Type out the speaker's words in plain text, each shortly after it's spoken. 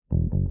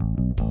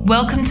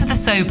Welcome to The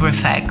Sober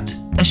Effect,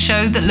 a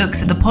show that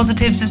looks at the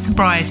positives of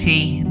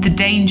sobriety, the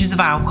dangers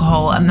of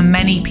alcohol, and the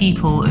many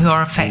people who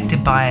are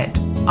affected by it.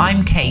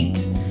 I'm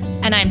Kate.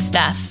 And I'm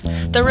Steph.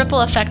 The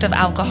ripple effect of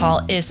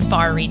alcohol is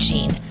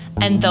far-reaching,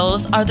 and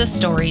those are the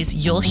stories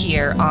you'll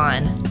hear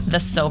on The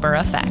Sober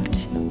Effect.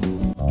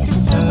 The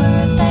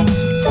Sober Effect,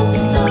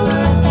 the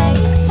Sober Effect,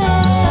 the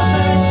Sober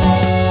Effect.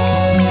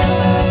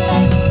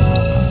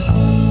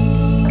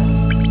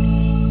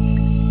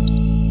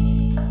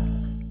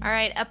 All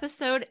right,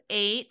 episode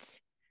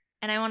 8.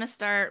 And I want to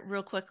start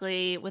real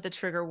quickly with a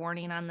trigger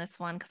warning on this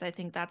one because I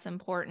think that's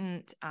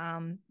important.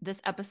 This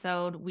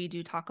episode, we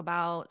do talk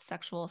about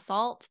sexual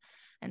assault.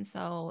 And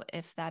so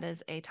if that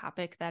is a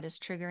topic that is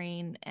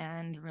triggering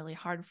and really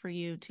hard for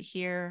you to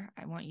hear,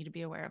 I want you to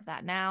be aware of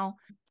that now.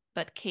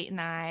 But Kate and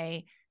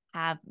I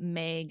have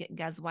Meg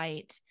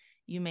Guzweit.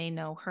 You may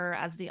know her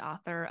as the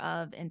author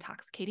of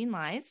Intoxicating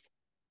Lies.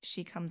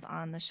 She comes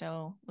on the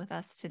show with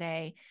us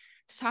today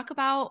to talk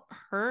about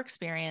her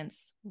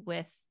experience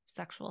with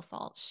sexual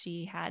assault.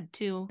 She had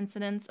 2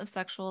 incidents of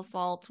sexual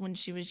assault when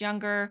she was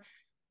younger.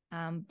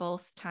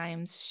 Both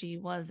times she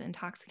was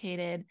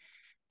intoxicated.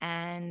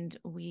 And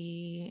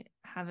we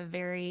have a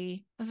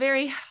very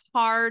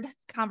hard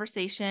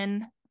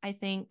conversation, I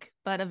think,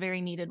 but a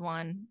very needed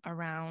one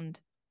around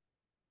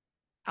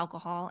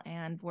alcohol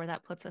and where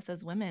that puts us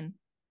as women.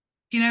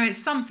 You know, it's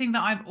something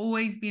that I've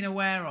always been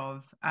aware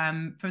of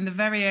from the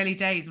very early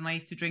days when I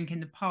used to drink in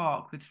the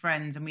park with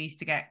friends, and we used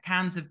to get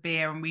cans of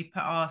beer and we'd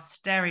put our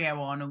stereo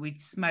on and we'd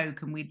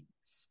smoke and we'd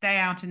stay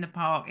out in the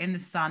park in the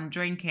sun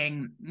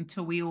drinking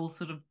until we all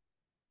sort of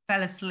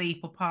fell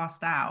asleep or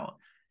passed out.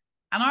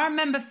 And I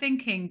remember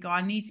thinking,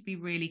 God, I need to be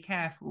really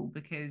careful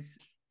because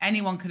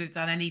anyone could have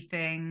done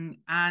anything.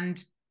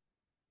 And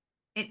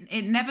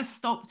it never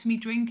stopped me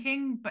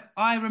drinking. But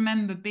I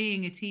remember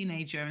being a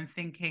teenager and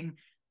thinking,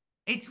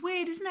 it's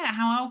weird, isn't it?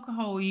 How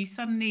alcohol, you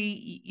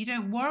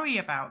don't worry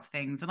about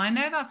things. And I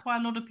know that's why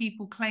a lot of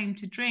people claim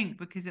to drink,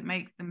 because it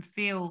makes them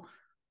feel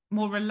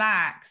more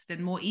relaxed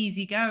and more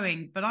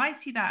easygoing. But I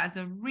see that as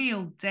a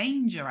real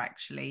danger,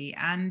 actually.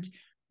 And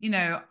you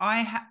know,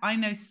 I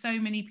know so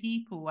many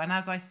people, and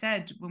as I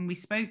said when we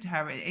spoke to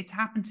her, it's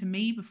happened to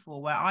me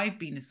before where I've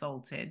been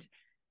assaulted,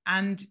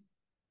 and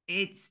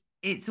it's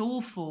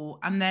awful.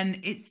 And then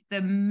it's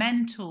the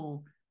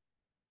mental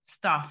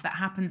stuff that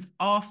happens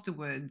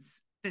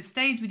afterwards that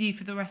stays with you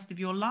for the rest of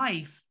your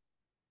life,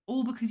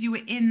 all because you were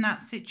in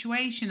that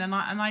situation. And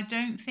I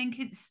don't think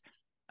it's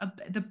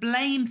the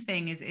blame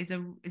thing is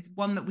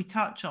one that we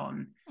touch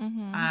on.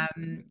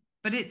 Mm-hmm.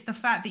 But it's the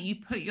fact that you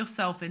put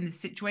yourself in this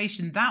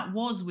situation that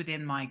was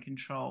within my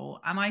control.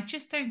 And I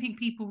just don't think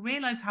people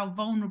realize how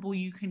vulnerable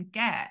you can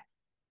get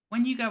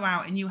when you go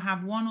out and you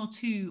have 1 or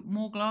 2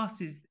 more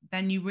glasses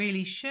than you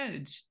really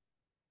should.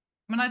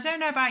 I mean, I don't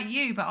know about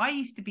you, but I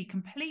used to be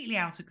completely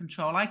out of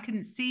control. I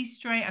couldn't see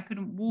straight. I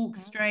couldn't walk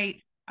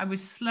straight. I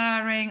was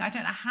slurring. I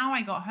don't know how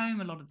I got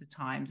home a lot of the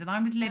times. And I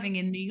was living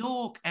in New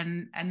York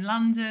and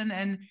London,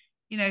 and,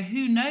 you know,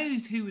 who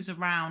knows who was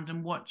around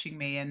and watching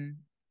me. And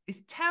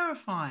it's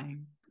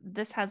terrifying.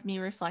 This has me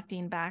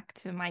reflecting back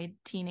to my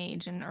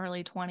teenage and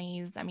early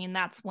 20s. I mean,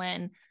 that's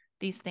when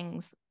these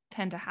things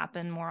tend to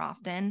happen more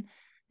often,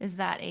 is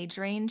that age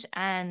range.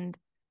 And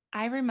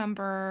I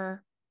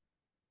remember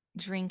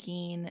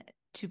drinking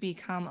to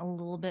become a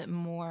little bit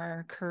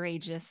more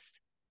courageous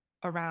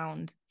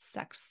around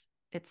sex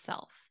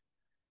itself.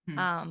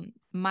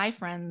 My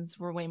friends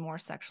were way more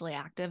sexually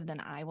active than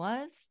I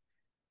was.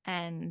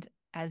 And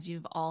as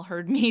you've all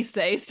heard me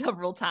say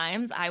several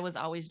times, I was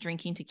always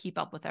drinking to keep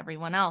up with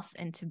everyone else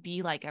and to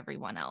be like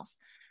everyone else.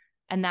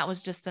 And that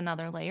was just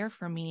another layer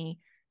for me.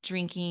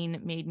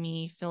 Drinking made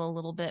me feel a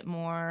little bit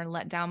more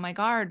let down my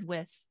guard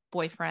with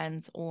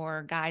boyfriends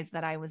or guys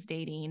that I was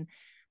dating.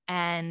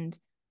 And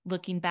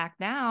looking back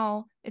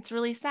now, it's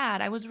really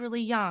sad. I was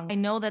really young. I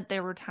know that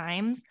there were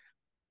times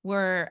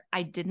where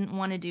I didn't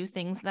want to do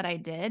things that I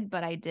did,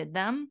 but I did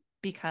them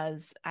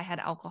because I had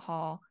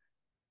alcohol.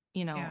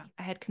 You know,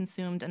 I had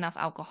consumed enough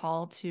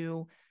alcohol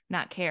to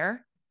not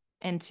care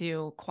and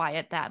to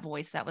quiet that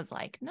voice that was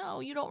like, no,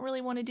 you don't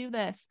really want to do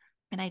this.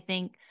 And I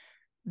think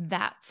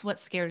that's what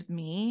scares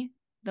me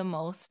the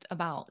most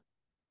about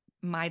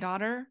my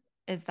daughter,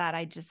 is that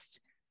I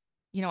just,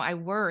 you know, I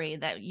worry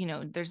that, you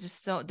know, there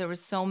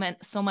was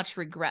so much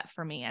regret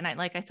for me. And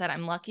like I said,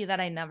 I'm lucky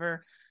that I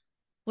never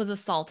was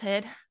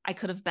assaulted. I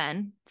could have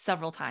been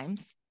several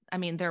times. I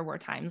mean, there were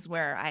times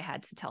where I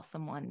had to tell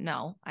someone,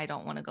 no, I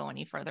don't want to go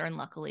any further. And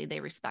luckily they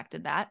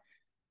respected that.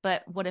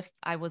 But what if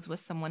I was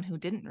with someone who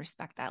didn't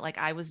respect that? Like,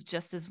 I was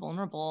just as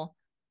vulnerable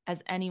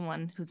as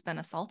anyone who's been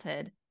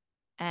assaulted.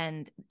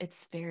 And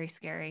it's very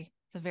scary.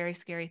 It's a very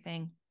scary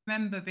thing. I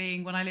remember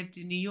being, when I lived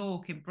in New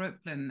York, in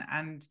Brooklyn,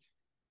 and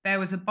there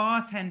was a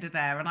bartender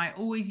there, and I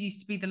always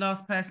used to be the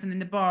last person in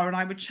the bar, and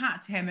I would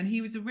chat to him, and he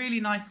was a really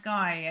nice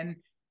guy. And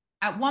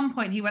at one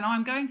point he went, oh,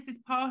 I'm going to this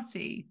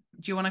party.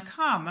 Do you want to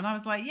come? And I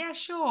was like, yeah,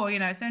 sure. You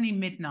know, it's only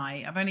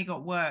midnight. I've only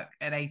got work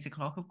at 8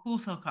 o'clock. Of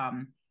course I'll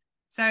come.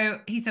 So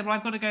he said, well,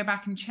 I've got to go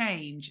back and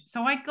change.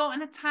 So I got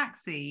in a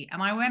taxi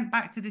and I went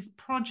back to this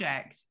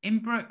project in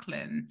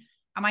Brooklyn,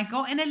 and I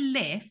got in a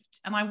lift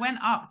and I went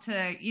up to,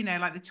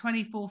 like the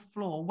 24th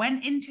floor,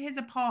 went into his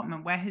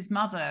apartment where his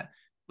mother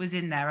was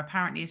in there,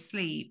 apparently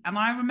asleep. And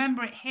I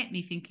remember it hit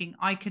me thinking,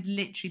 I could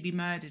literally be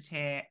murdered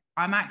here.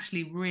 I'm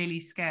actually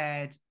really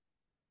scared.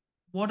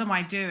 What am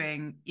I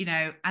doing?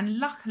 And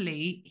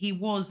luckily he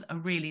was a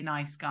really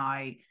nice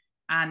guy.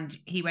 And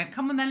he went,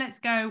 come on then, let's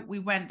go. We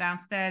went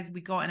downstairs, we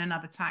got in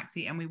another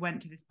taxi and we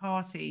went to this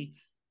party.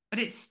 But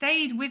it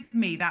stayed with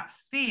me, that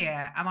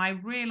fear. And I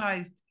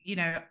realized,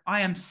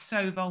 I am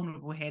so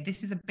vulnerable here.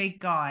 This is a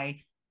big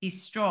guy.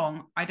 He's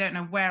strong. I don't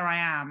know where I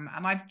am.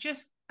 And I've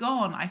just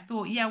gone. I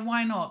thought, yeah,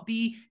 why not?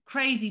 Be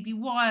crazy, be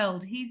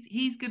wild.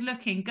 He's good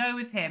looking. Go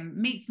with him,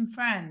 meet some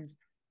friends.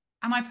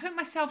 And I put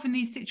myself in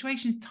these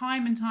situations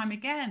time and time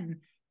again.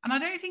 And I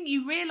don't think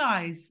you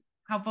realize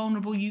how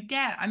vulnerable you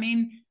get. I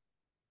mean,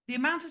 the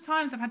amount of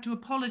times I've had to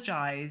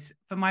apologize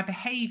for my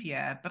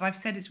behavior, but I've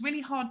said it's really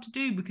hard to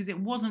do because it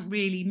wasn't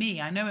really me.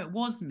 I know it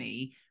was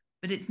me,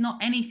 but it's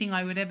not anything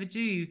I would ever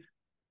do.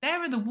 There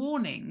are the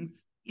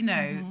warnings. You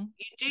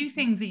do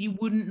things that you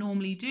wouldn't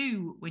normally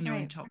do when you're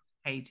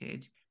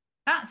intoxicated.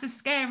 That's a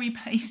scary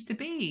place to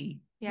be.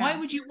 Yeah. Why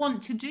would you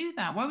want to do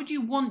that? Why would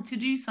you want to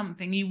do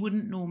something you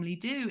wouldn't normally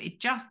do? It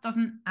just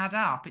doesn't add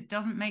up. It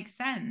doesn't make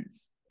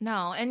sense.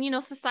 No. And,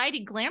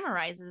 society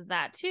glamorizes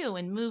that too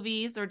in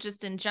movies or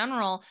just in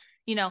general,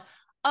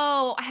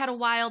 oh, I had a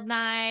wild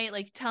night,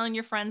 like telling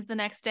your friends the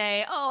next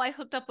day, oh, I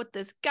hooked up with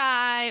this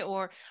guy,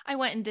 or I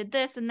went and did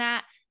this and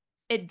that.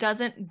 It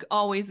doesn't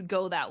always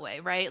go that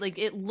way, right? Like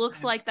it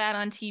looks like that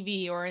on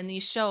TV or in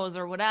these shows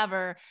or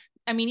whatever.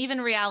 I mean,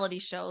 even reality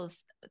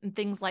shows and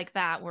things like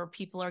that, where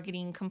people are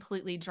getting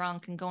completely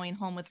drunk and going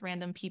home with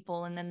random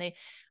people. And then they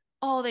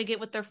get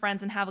with their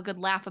friends and have a good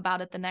laugh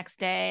about it the next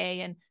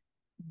day. And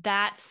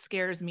that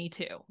scares me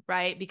too,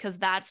 right? Because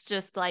that's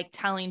just like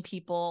telling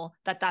people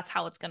that that's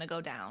how it's going to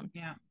go down.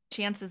 Yeah.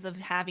 Chances of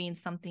having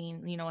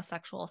something, a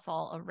sexual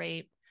assault, a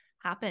rape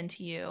happen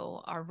to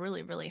you are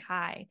really, really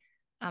high.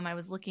 I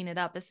was looking it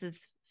up. This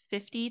is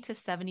 50 to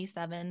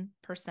 77%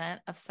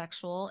 of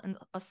sexual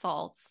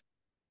assaults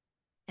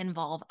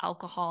involve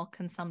alcohol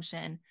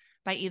consumption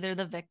by either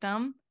the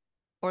victim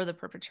or the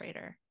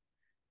perpetrator.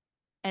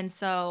 And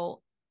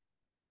so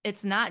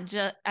it's not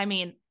just,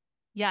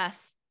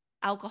 yes,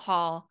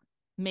 alcohol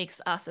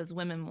makes us as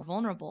women more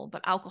vulnerable,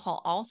 but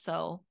alcohol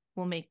also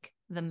will make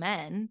the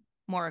men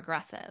more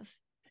aggressive.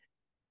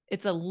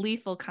 It's a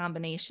lethal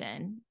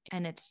combination,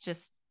 and it's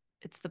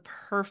the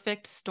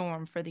perfect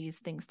storm for these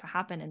things to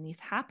happen. And these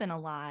happen a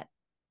lot,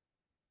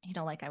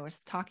 like I was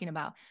talking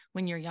about,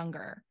 when you're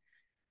younger.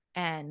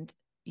 And,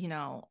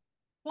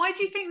 why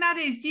do you think that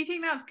is? Do you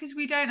think that's because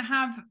we don't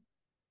have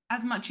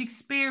as much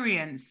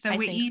experience? So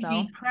we're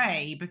easy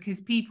prey because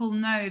people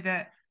know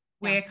that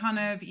we're kind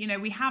of,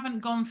 we haven't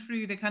gone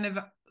through the kind of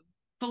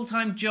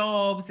full-time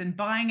jobs and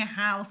buying a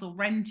house or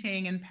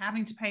renting and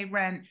having to pay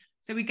rent.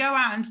 So we go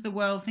out into the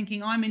world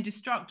thinking I'm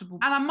indestructible.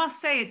 And I must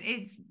say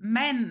it's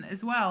men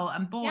as well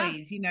and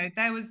boys. Yeah.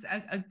 There was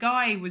a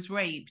guy was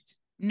raped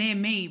near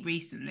me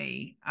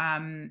recently,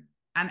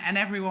 and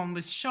everyone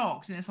was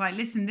shocked. And it's like,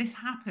 listen, this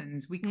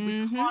happens. We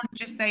can't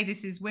just say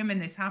this is women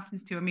this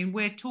happens to. I mean,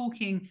 we're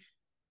talking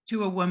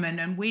to a woman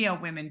and we are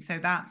women. So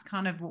that's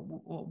kind of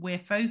what we're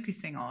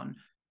focusing on.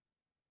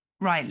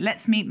 Right,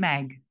 let's meet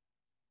Meg.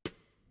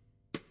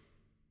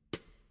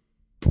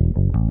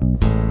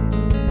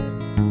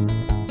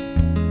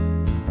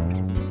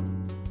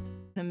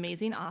 An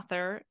amazing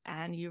author,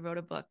 and you wrote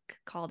a book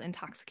called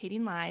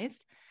Intoxicating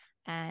Lies.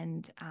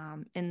 And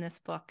in this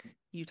book,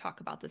 you talk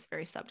about this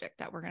very subject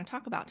that we're going to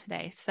talk about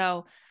today.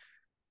 So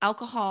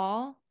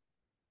alcohol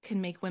can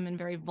make women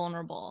very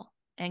vulnerable,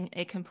 and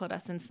it can put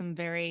us in some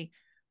very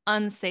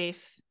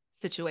unsafe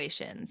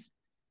situations.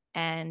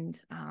 And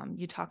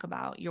you talk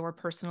about your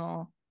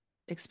personal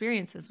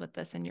experiences with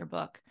this in your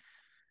book.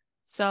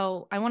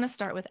 So I want to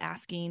start with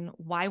asking,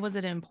 why was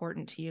it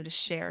important to you to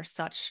share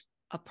such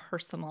a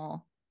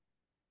personal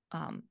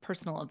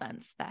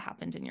events that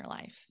happened in your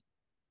life?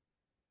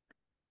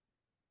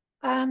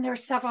 There are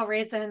several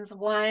reasons.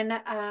 One,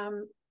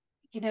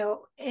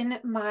 in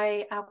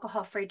my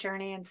alcohol-free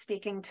journey and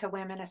speaking to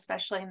women,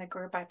 especially in the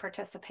group I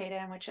participate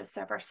in, which is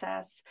Sober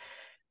Sis,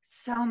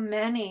 so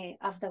many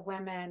of the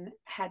women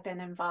had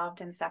been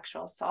involved in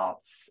sexual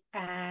assaults.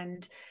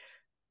 And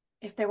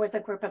if there was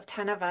a group of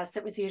 10 of us,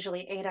 it was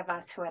usually 8 of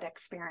us who had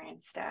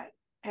experienced it.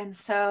 And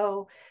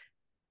so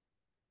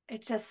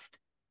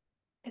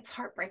it's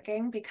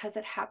heartbreaking because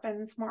it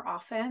happens more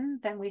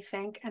often than we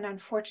think. And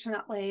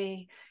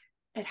unfortunately,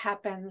 it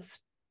happens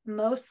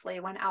mostly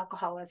when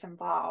alcohol is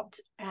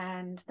involved.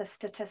 And the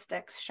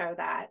statistics show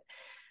that.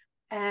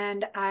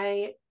 And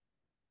I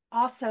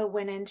also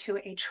went into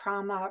a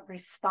trauma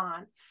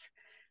response,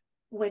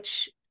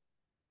 which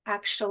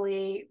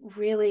actually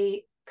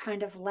really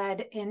kind of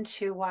led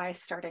into why I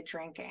started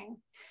drinking.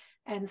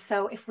 And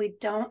so if we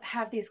don't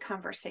have these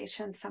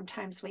conversations,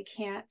 sometimes we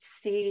can't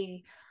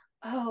see,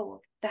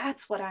 oh,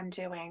 that's what I'm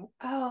doing.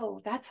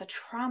 Oh, that's a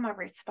trauma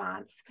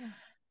response.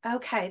 Yeah.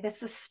 Okay,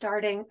 this is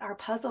starting, our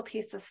puzzle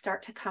pieces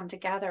start to come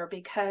together,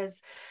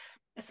 because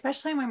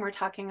especially when we're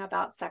talking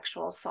about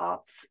sexual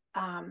assaults,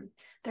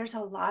 there's a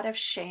lot of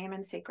shame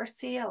and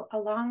secrecy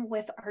along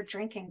with our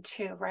drinking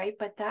too, right?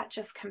 But that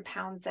just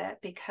compounds it,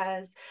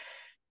 because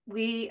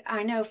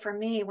I know for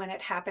me, when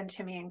it happened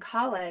to me in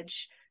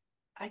college,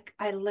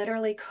 I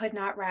literally could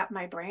not wrap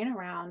my brain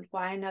around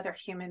why another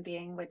human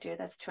being would do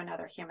this to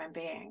another human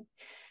being.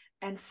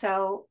 And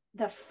so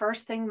the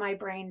first thing my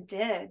brain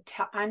did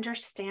to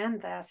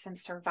understand this and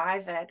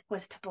survive it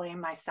was to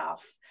blame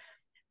myself.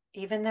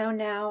 Even though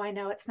now I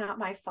know it's not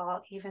my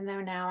fault, even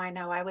though now I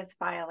know I was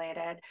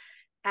violated,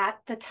 at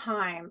the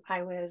time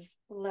I was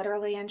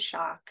literally in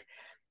shock.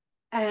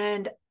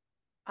 And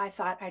I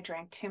thought I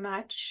drank too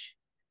much.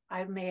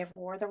 I may have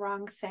wore the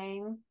wrong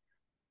thing.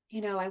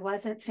 I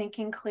wasn't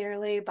thinking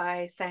clearly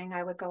by saying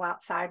I would go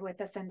outside with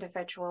this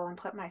individual and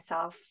put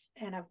myself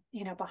in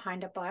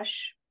behind a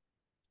bush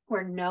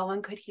where no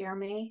one could hear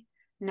me,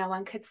 no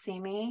one could see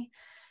me.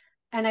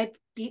 And I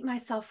beat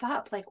myself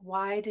up. Like,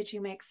 why did you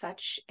make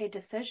such a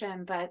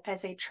decision? But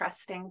as a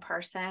trusting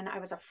person, I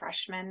was a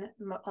freshman.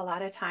 A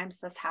lot of times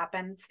this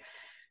happens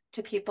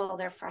to people,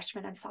 their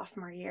freshman and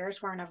sophomore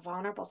years. We're in a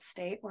vulnerable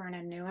state. We're in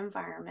a new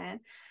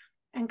environment.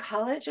 And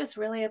college is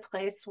really a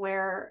place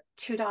where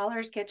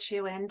 $2 gets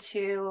you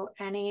into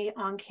any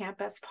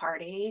on-campus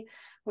party,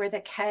 where the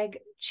keg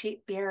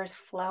cheap beer is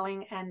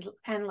flowing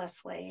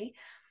endlessly.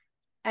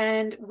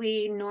 And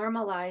we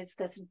normalize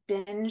this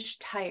binge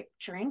type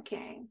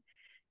drinking.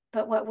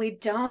 But what we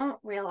don't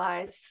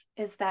realize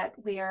is that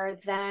we are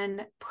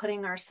then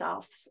putting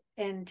ourselves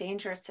in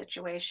dangerous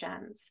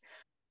situations,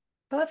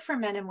 both for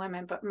men and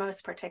women, but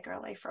most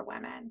particularly for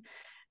women.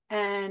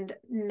 And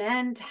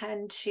men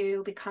tend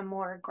to become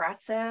more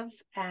aggressive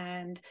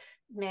and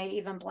may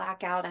even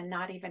black out and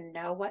not even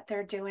know what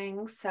they're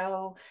doing.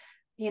 So,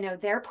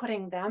 they're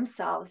putting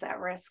themselves at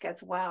risk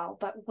as well.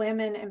 But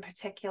women in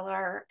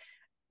particular,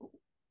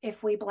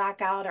 if we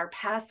black out or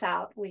pass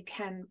out, we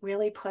can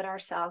really put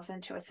ourselves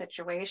into a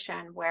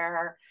situation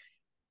where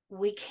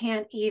we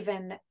can't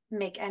even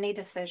make any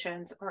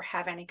decisions or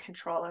have any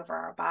control over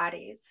our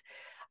bodies.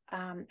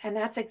 And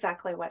that's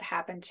exactly what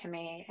happened to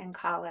me in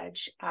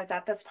college. I was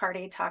at this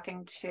party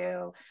talking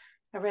to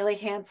a really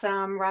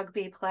handsome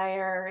rugby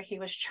player. He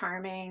was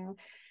charming.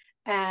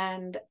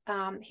 And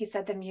he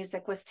said the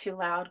music was too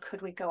loud.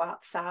 Could we go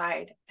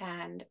outside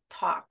and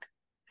talk?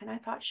 And I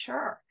thought,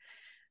 sure.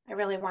 I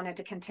really wanted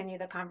to continue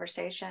the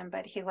conversation,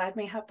 but he led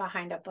me up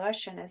behind a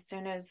bush. And as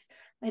soon as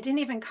I didn't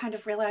even kind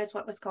of realize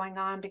what was going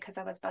on, because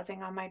I was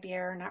buzzing on my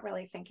beer, not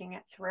really thinking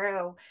it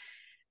through.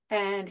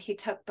 And he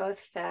took both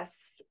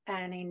fists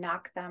and he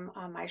knocked them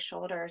on my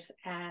shoulders.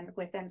 And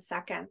within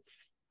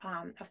seconds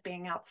of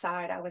being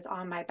outside, I was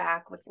on my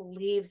back with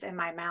leaves in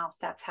my mouth.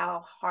 That's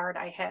how hard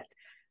I hit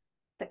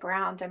the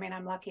ground. I mean,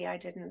 I'm lucky I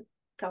didn't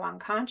go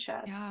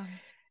unconscious. Yeah.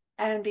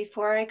 And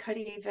before I could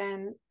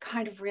even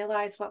kind of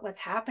realize what was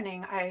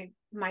happening,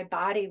 my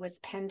body was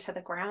pinned to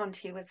the ground.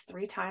 He was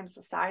 3 times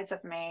the size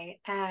of me.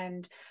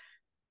 And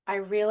I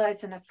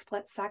realized in a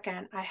split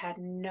second, I had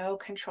no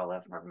control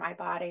over my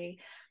body.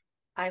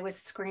 I was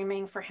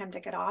screaming for him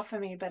to get off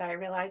of me, but I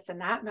realized in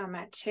that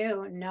moment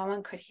too, no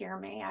one could hear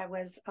me.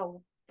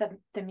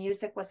 The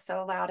music was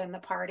so loud in the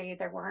party.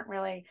 There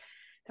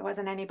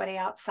wasn't anybody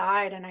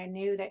outside. And I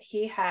knew that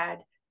he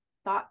had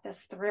thought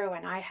this through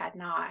and I had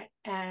not.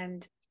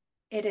 And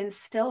it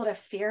instilled a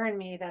fear in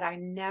me that I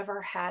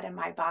never had in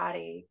my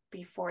body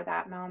before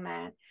that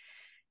moment.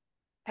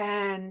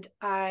 And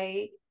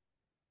I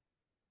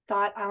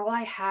thought, all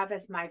I have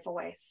is my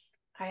voice.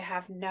 I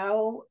have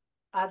no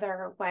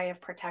other way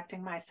of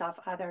protecting myself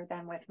other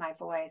than with my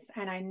voice.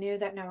 And I knew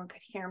that no one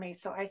could hear me.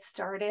 So I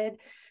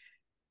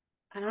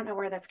don't know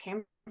where this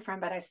came from,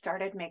 but I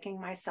started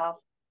making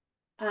myself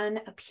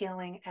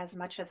unappealing as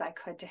much as I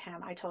could to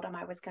him. I told him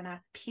I was going to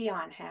pee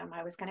on him.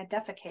 I was going to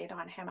defecate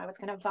on him. I was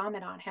going to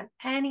vomit on him,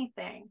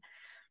 anything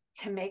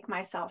to make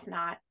myself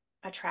not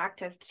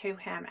attractive to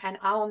him. And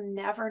I'll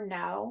never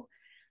know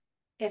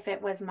if it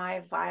was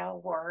my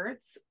vile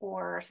words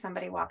or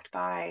somebody walked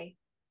by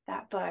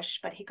that bush,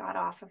 but he got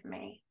off of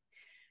me.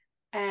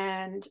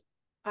 And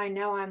I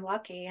know I'm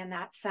lucky in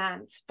that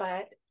sense.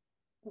 But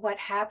what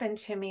happened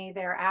to me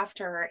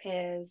thereafter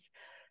is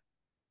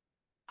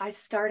I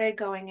started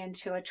going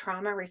into a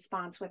trauma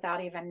response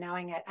without even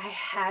knowing it. I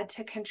had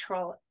to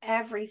control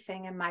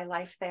everything in my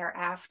life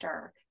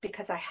thereafter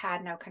because I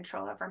had no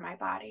control over my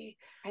body.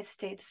 I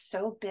stayed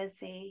so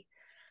busy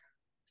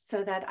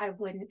so that I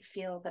wouldn't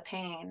feel the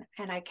pain.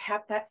 And I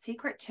kept that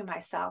secret to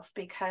myself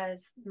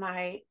because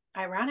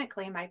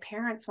ironically, my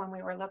parents, when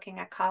we were looking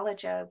at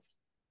colleges,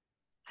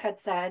 had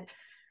said,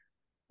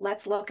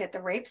 let's look at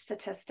the rape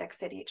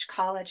statistics at each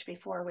college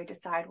before we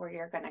decide where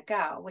you're going to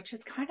go, which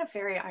is kind of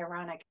very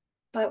ironic.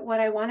 But what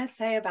I want to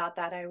say about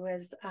that, I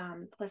was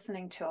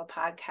listening to a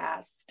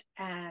podcast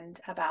and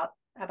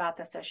about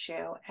this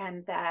issue,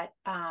 and that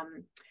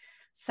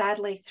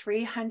Sadly,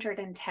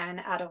 310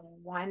 out of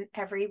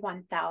every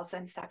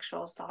 1,000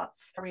 sexual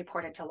assaults are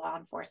reported to law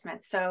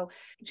enforcement. So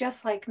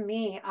just like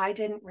me, I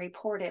didn't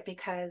report it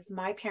because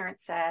my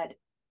parents said,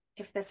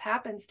 if this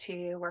happens to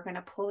you, we're going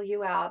to pull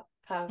you out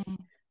of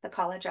the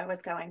college I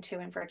was going to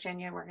in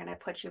Virginia. We're going to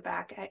put you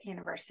back at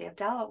University of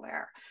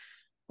Delaware.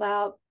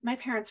 Well, my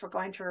parents were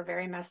going through a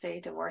very messy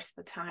divorce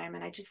at the time.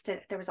 And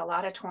there was a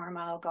lot of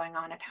turmoil going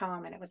on at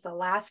home. And it was the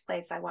last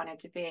place I wanted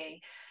to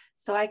be.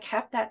 So I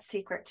kept that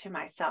secret to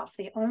myself.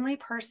 The only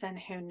person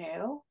who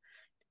knew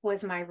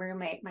was my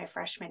roommate my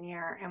freshman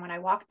year. And when I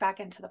walked back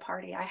into the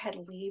party, I had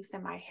leaves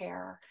in my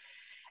hair.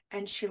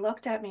 And she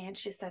looked at me and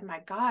she said, "My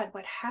God,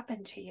 what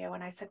happened to you?"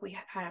 And I said,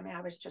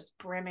 I was just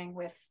brimming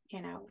with,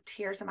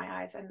 tears in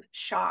my eyes and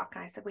shock.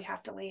 And I said, "We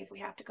have to leave.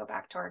 We have to go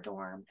back to our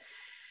dorm."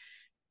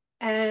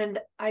 And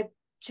I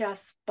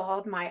just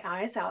bawled my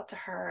eyes out to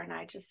her. And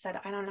I just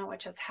said, "I don't know what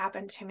just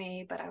happened to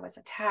me, but I was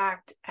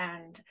attacked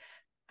and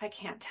I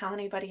can't tell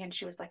anybody." And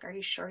she was like, "Are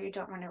you sure you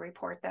don't want to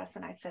report this?"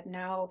 And I said,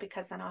 "No,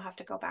 because then I'll have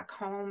to go back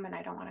home and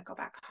I don't want to go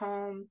back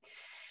home."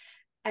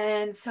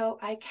 And so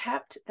I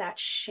kept that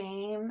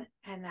shame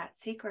and that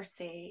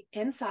secrecy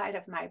inside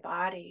of my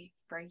body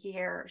for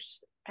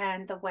years.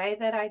 And the way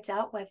that I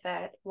dealt with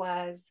it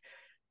was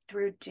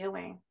through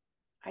doing.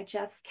 I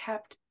just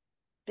kept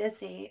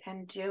busy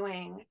and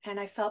doing. And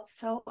I felt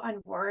so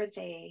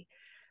unworthy,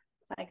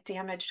 like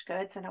damaged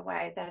goods in a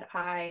way that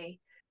I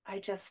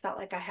just felt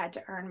like I had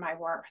to earn my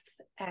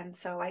worth. And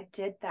so I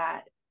did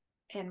that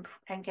and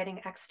getting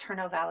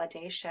external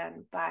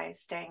validation by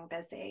staying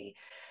busy.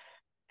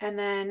 And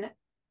then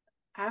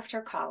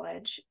after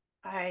college,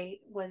 I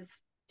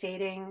was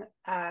dating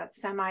a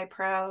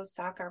semi-pro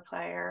soccer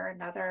player,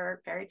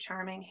 another very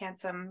charming,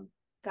 handsome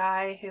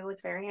guy who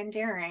was very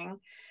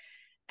endearing.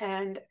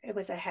 And it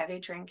was a heavy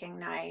drinking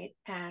night.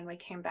 And we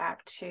came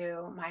back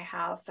to my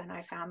house and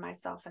I found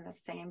myself in the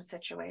same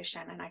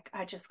situation. And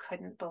I just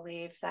couldn't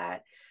believe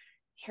that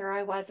here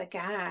I was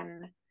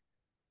again,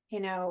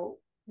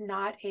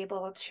 not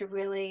able to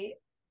really,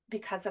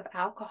 because of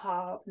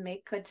alcohol,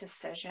 make good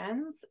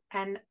decisions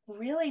and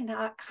really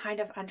not kind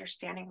of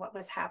understanding what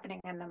was happening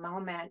in the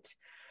moment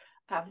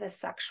of this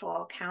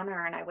sexual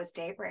encounter. And I was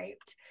date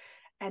raped.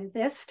 And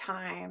this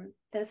time,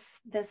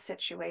 this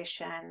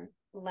situation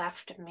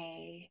left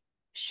me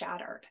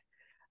shattered.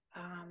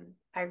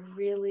 I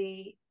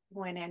really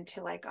went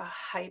into like a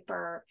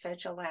hyper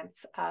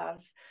vigilance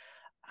of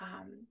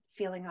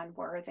feeling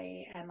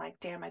unworthy and like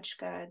damaged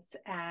goods.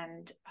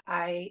 And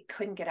I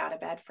couldn't get out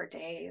of bed for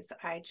days.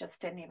 I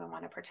just didn't even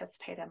want to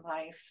participate in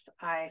life.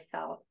 I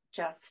felt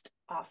just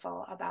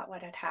awful about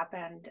what had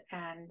happened.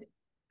 And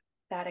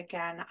that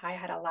again, I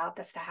had allowed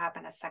this to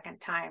happen a second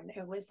time.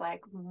 It was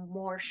like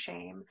more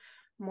shame,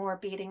 more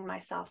beating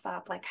myself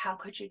up. Like, how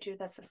could you do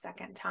this a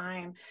second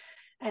time?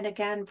 And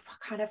again,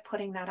 kind of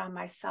putting that on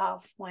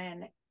myself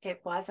when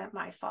it wasn't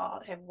my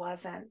fault. It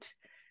wasn't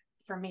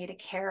for me to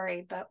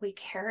carry, but we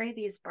carry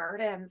these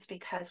burdens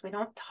because we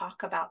don't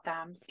talk about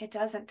them. It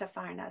doesn't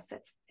define us.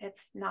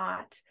 It's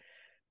not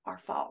our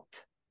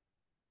fault.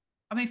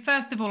 I mean,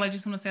 first of all, I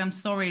just want to say I'm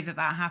sorry that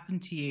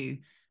happened to you.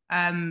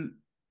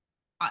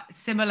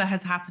 Similar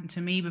has happened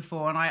to me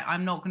before, and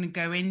I'm not going to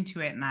go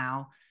into it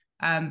now.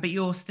 But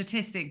your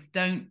statistics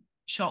don't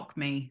shock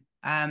me.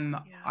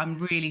 I'm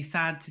really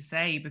sad to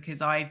say,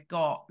 because I've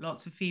got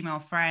lots of female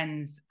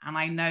friends and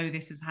I know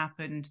this has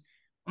happened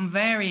on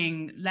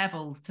varying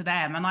levels to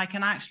them. And I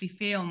can actually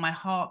feel my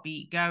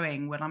heartbeat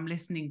going when I'm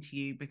listening to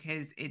you,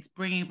 because it's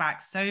bringing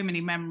back so many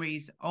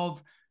memories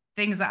of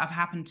things that have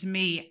happened to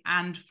me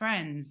and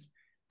friends.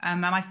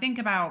 And I think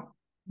about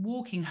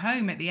walking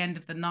home at the end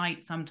of the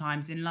night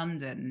sometimes in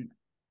London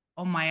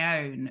on my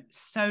own,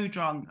 so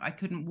drunk I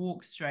couldn't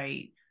walk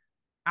straight.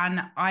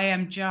 And I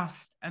am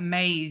just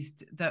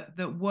amazed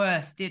that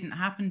worse didn't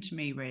happen to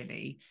me,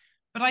 really.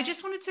 But I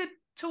just wanted to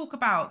talk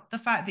about the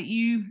fact that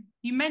you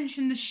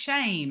mentioned the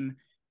shame.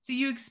 So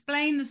you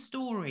explain the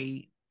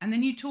story and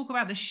then you talk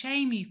about the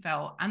shame you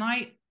felt. And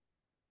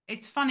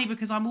it's funny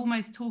because I'm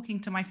almost talking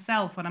to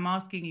myself when I'm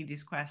asking you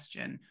this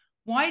question.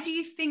 Why do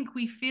you think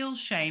we feel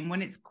shame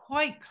when it's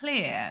quite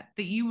clear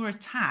that you were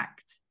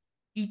attacked?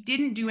 You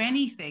didn't do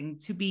anything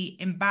to be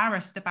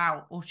embarrassed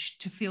about or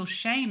to feel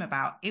shame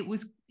about.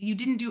 You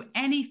didn't do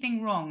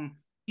anything wrong.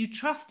 You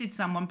trusted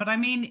someone, but I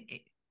mean,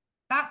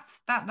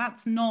 that's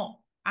not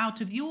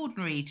out of the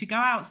ordinary. To go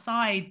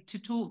outside to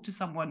talk to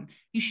someone,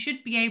 you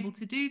should be able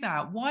to do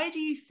that. Why do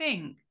you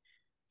think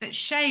that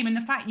shame, and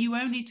the fact you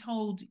only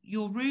told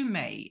your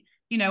roommate?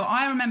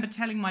 I remember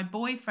telling my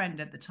boyfriend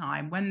at the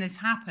time when this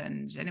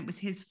happened, and it was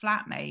his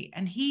flatmate,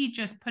 and he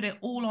just put it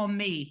all on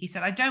me. He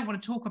said, "I don't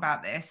want to talk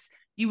about this.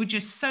 You were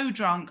just so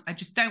drunk. I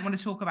just don't want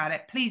to talk about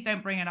it. Please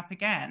don't bring it up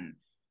again."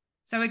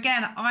 So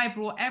again, I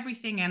brought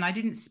everything in. I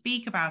didn't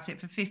speak about it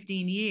for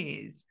 15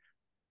 years.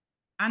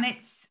 And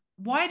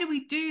why do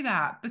we do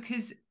that?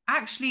 Because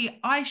actually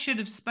I should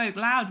have spoke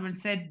louder and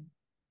said,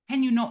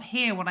 "Can you not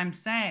hear what I'm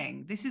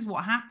saying? This is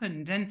what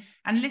happened."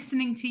 And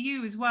listening to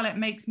you as well, it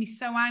makes me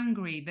so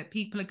angry that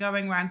people are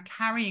going around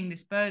carrying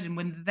this burden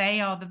when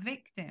they are the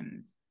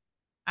victims.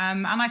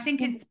 And I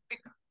think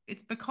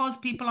it's because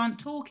people aren't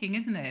talking,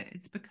 isn't it?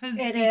 It's because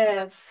it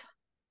people is.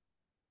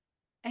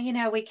 And, you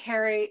know, we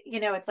carry, you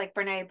know, it's like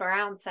Brene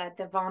Brown said,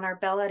 the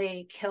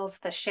vulnerability kills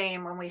the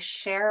shame. When we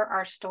share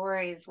our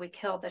stories, we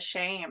kill the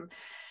shame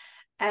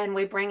and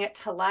we bring it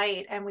to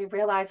light and we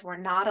realize we're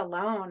not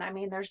alone. I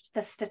mean, there's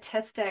the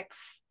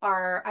statistics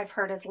are, I've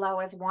heard as low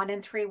as 1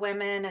 in 3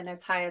 women and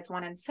as high as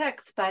 1 in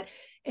 6, but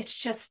it's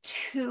just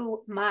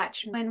too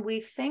much. When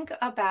we think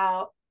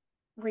about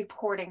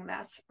reporting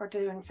this or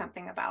doing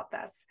something about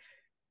this,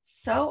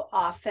 so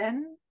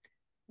often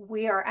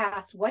we are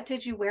asked, what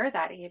did you wear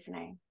that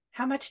evening?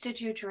 How much did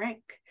you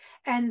drink?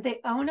 And the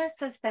onus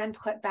is then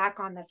put back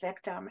on the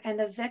victim. And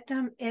the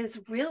victim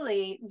is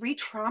really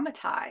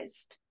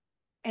re-traumatized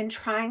in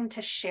trying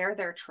to share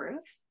their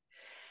truth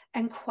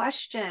and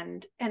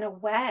questioned in a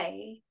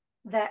way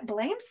that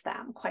blames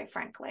them, quite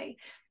frankly.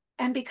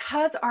 And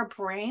because our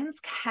brains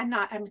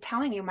cannot, I'm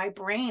telling you, my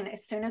brain,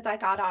 as soon as I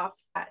got off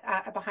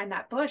behind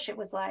that bush, it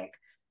was like,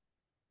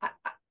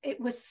 it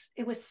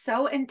was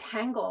so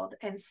entangled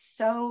and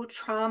so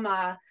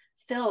trauma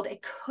filled,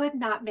 it could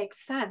not make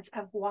sense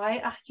of why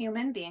a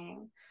human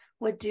being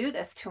would do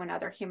this to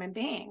another human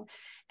being.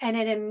 And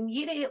it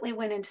immediately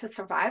went into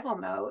survival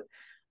mode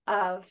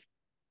of,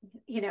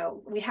 you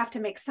know, we have to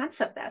make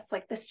sense of this.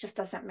 Like, this just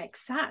doesn't make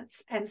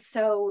sense. And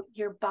so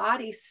your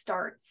body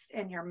starts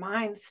and your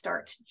mind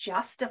starts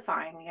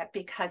justifying it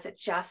because it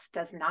just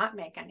does not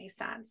make any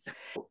sense.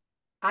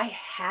 I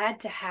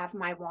had to have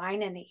my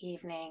wine in the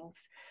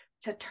evenings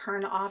to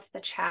turn off the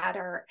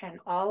chatter and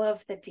all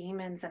of the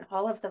demons and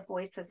all of the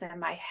voices in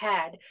my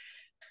head.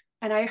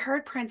 And I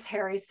heard Prince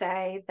Harry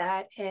say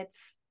that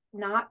it's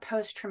not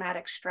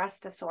post-traumatic stress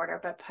disorder,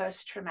 but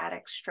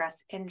post-traumatic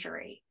stress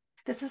injury.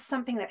 This is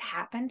something that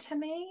happened to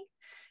me.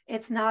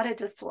 It's not a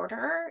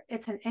disorder,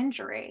 it's an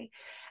injury.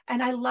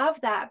 And I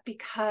love that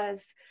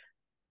because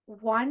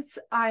once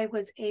I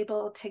was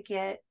able to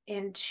get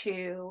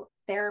into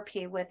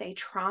therapy with a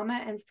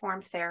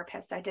trauma-informed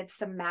therapist, I did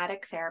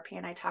somatic therapy,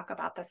 and I talk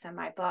about this in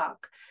my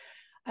book.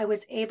 I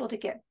was able to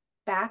get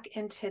back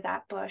into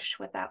that bush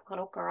with that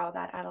little girl,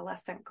 that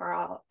adolescent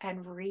girl,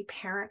 and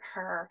reparent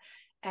her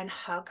and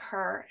hug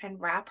her and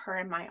wrap her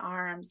in my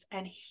arms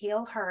and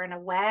heal her in a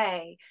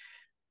way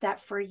that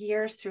for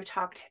years through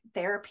talk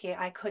therapy,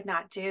 I could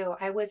not do.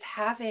 I was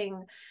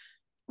having,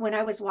 when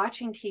I was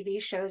watching TV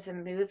shows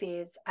and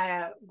movies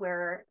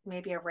where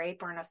maybe a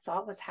rape or an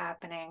assault was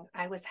happening,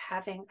 I would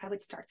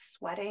start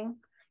sweating,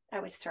 I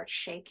would start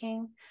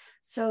shaking.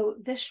 So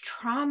this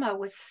trauma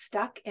was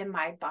stuck in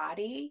my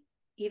body,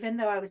 even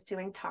though I was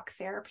doing talk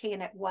therapy.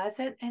 And it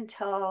wasn't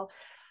until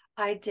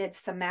I did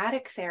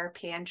somatic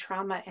therapy and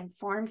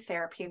trauma-informed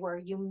therapy, where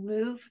you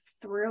move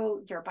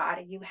through your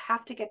body. You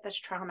have to get this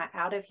trauma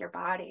out of your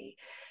body.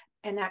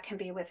 And that can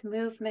be with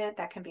movement,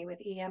 that can be with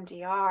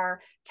EMDR,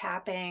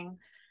 tapping.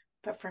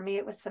 But for me,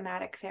 it was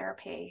somatic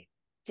therapy.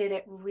 Did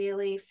it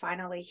really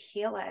finally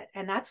heal it?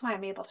 And that's why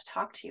I'm able to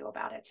talk to you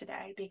about it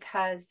today,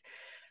 because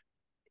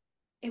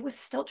it was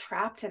still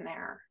trapped in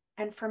there.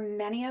 And for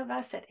many of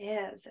us, it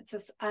is. It's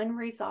this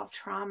unresolved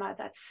trauma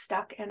that's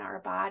stuck in our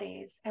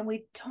bodies, and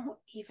we don't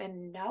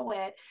even know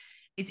it.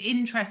 It's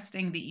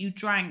interesting that you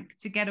drank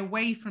to get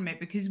away from it,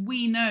 because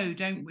we know,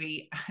 don't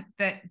we,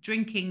 that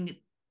drinking,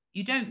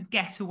 you don't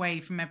get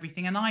away from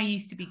everything. And I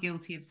used to be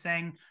guilty of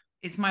saying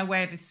it's my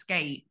way of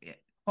escape,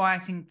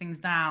 quieting things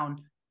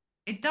down.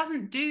 It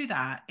doesn't do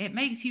that. It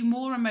makes you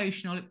more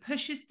emotional. It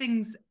pushes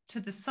things to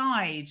the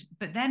side,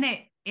 but then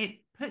it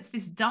puts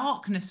this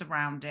darkness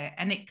around it,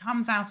 and it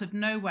comes out of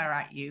nowhere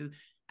at you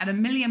at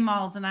 1,000,000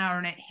 miles an hour,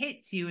 and it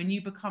hits you, and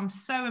you become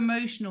so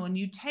emotional, and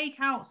you take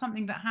out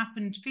something that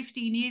happened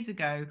 15 years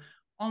ago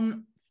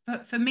on,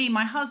 for me,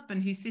 my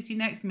husband, who's sitting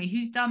next to me,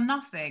 who's done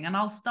nothing, and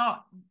I'll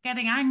start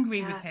getting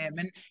angry with him,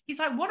 and he's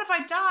like, what have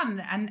I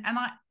done? And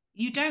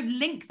you don't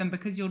link them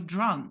because you're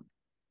drunk.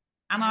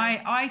 And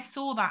I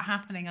saw that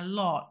happening a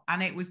lot,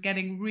 and it was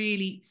getting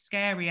really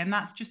scary. And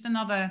that's just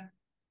another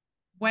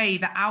way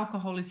that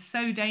alcohol is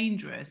so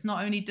dangerous.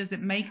 Not only does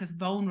it make us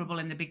vulnerable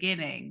in the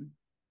beginning,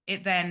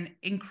 it then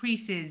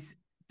increases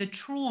the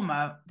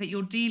trauma that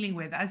you're dealing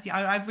with.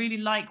 I really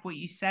like what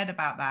you said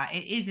about that.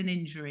 It is an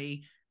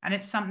injury, and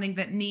it's something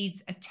that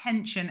needs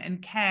attention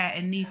and care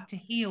and needs to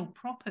heal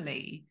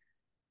properly.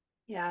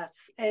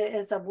 Yes, it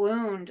is a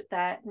wound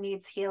that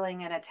needs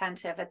healing and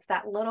attentive. It's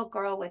that little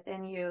girl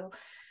within you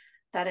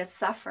that is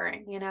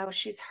suffering, you know,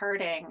 she's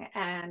hurting,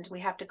 and we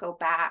have to go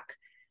back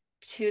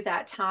to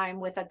that time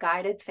with a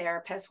guided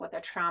therapist, with a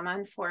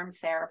trauma-informed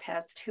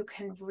therapist who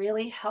can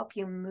really help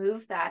you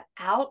move that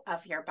out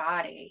of your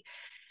body.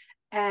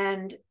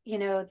 And, you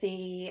know,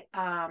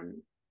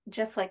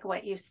 just like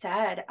what you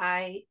said,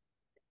 I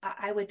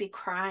would be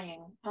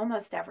crying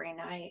almost every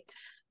night.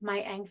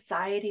 My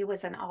anxiety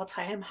was an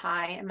all-time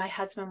high, and my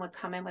husband would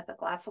come in with a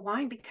glass of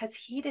wine because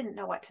he didn't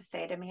know what to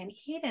say to me, and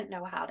he didn't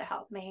know how to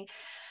help me.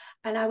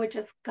 And I would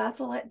just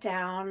guzzle it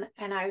down,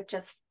 and I would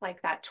just,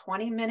 like, that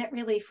 20-minute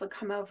relief would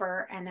come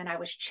over, and then I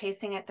was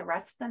chasing it the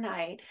rest of the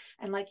night.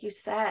 And like you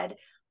said,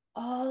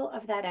 all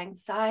of that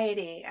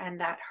anxiety and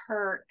that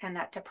hurt and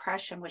that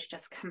depression was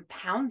just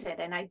compounded.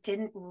 And I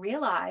didn't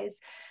realize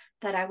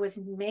that I was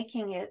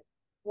making it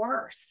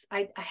worse.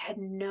 I had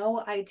no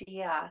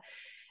idea.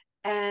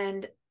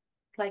 And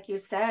like you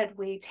said,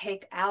 we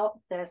take out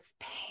this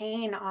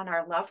pain on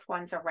our loved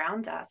ones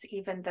around us,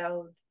 even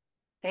though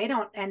they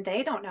don't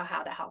know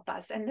how to help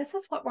us. And this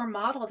is what we're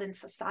modeled in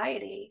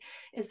society,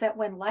 is that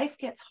when life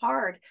gets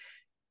hard,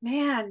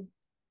 man,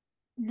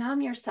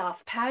 numb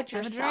yourself, pad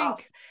Have a yourself,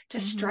 drink.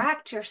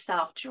 distract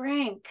yourself,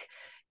 drink,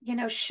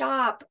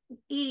 shop,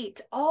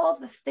 eat, all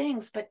the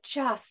things, but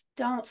just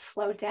don't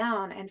slow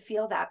down and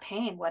feel that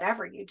pain,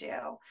 whatever you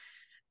do.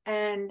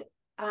 And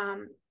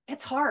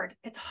it's hard.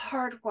 It's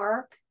hard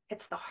work.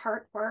 It's the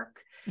hard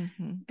work,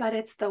 but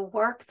it's the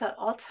work that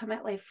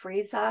ultimately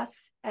frees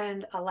us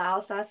and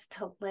allows us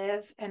to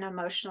live in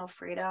emotional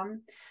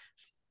freedom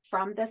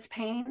from this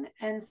pain.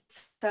 And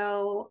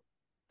so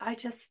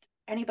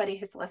anybody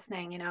who's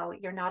listening,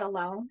 you're not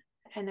alone,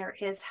 and there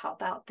is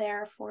help out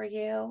there for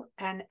you.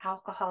 And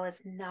alcohol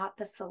is not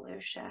the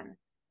solution.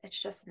 It's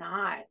just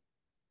not.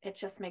 It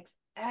just makes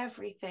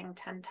everything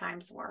 10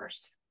 times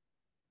worse.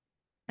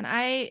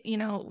 And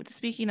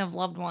speaking of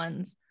loved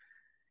ones,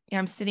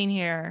 I'm sitting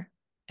here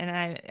and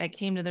I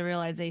came to the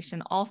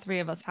realization all three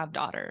of us have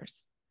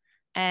daughters.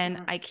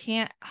 And I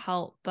can't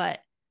help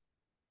but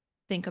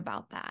think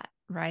about that,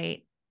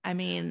 right? I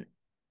mean,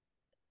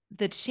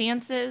 the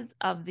chances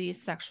of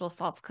these sexual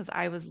assaults, because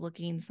I was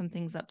looking some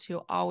things up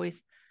too,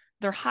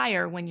 they're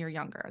higher when you're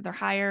younger. They're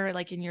higher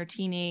like in your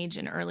teenage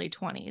and early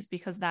 20s,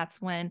 because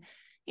that's when,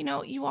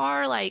 you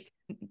are like,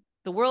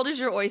 the world is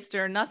your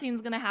oyster.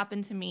 Nothing's going to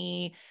happen to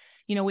me.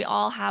 We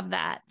all have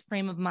that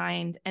frame of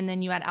mind. And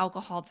then you add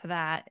alcohol to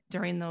that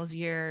during those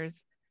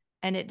years,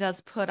 and it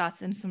does put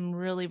us in some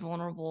really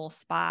vulnerable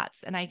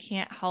spots. And I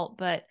can't help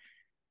but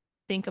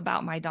think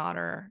about my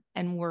daughter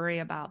and worry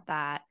about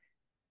that.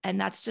 And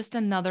that's just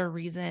another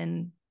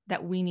reason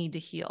that we need to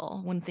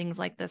heal when things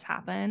like this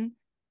happen,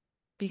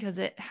 because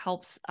it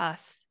helps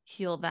us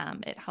heal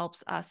them. It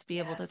helps us be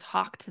able to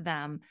talk to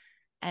them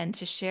and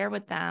to share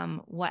with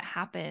them what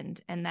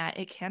happened, and that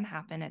it can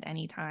happen at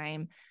any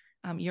time.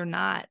 You're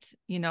not,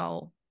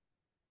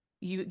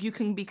 you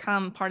can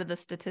become part of the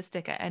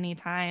statistic at any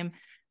time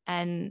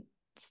and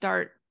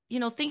start,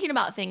 thinking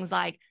about things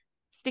like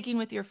sticking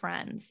with your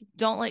friends.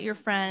 Don't let your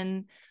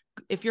friend,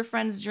 if your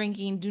friend's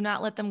drinking, do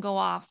not let them go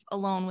off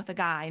alone with a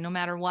guy, no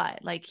matter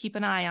what. Like, keep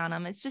an eye on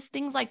them. It's just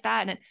things like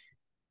that. And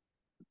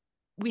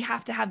we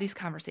have to have these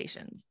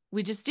conversations.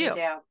 We just do.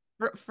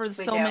 For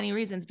so many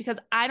reasons, because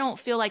I don't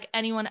feel like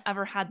anyone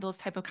ever had those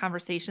type of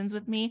conversations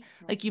with me.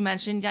 Like you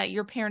mentioned, that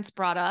your parents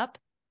brought up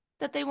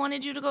that they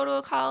wanted you to go to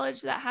a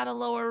college that had a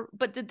lower,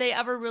 but did they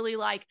ever really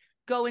like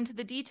go into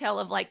the detail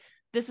of like,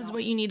 this is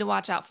what you need to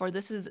watch out for?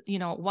 This is,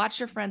 watch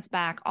your friends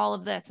back, all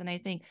of this. And I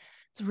think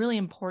it's really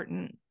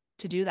important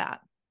to do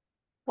that.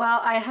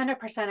 Well, I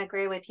 100%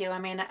 agree with you. I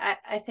mean,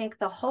 I think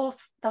the whole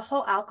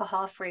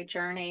alcohol-free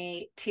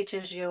journey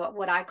teaches you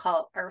what I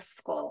call Earth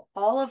School,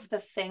 all of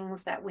the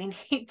things that we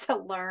need to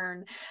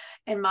learn,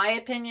 in my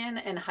opinion,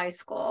 in high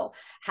school: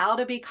 how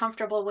to be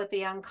comfortable with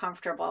the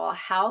uncomfortable,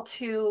 how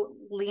to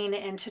lean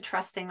into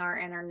trusting our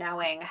inner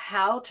knowing,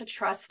 how to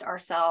trust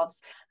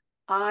ourselves.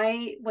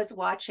 I was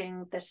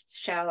watching this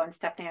show, and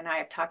Stephanie and I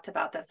have talked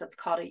about this. It's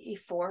called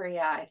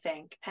Euphoria, I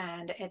think,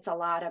 and it's a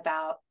lot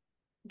about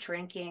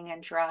drinking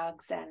and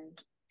drugs. And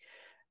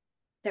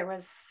there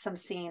was some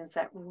scenes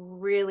that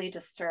really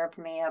disturbed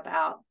me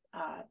about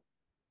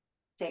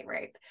date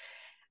rape.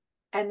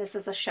 And this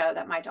is a show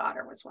that my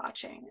daughter was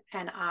watching.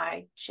 And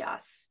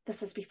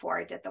this is before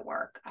I did the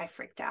work. I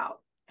freaked out.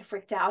 I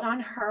freaked out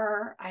on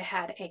her. I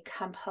had a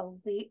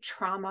complete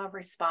trauma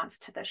response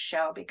to the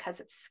show because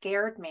it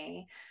scared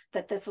me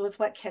that this was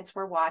what kids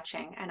were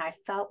watching. And I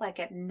felt like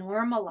it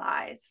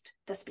normalized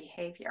this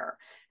behavior,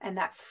 and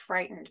that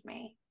frightened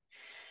me.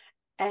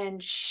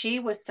 And she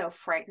was so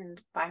frightened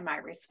by my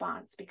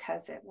response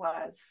because it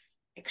was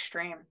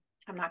extreme.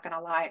 I'm not going to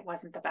lie, it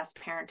wasn't the best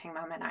parenting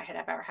moment I had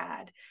ever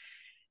had.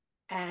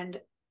 And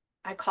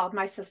I called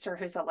my sister,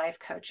 who's a life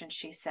coach, and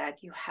she said,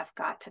 you have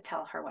got to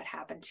tell her what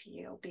happened to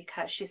you,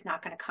 because she's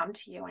not going to come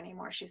to you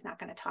anymore. She's not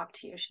going to talk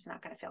to you. She's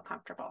not going to feel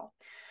comfortable.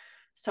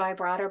 So I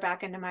brought her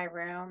back into my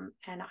room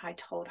and I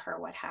told her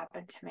what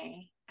happened to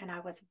me. And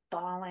I was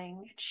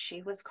bawling and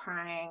she was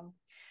crying.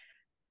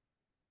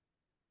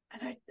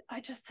 And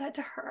I just said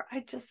to her,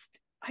 I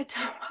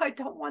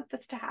don't want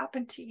this to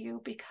happen to you,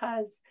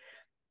 because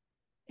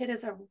it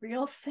is a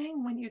real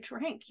thing. When you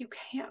drink, you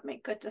can't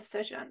make good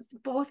decisions.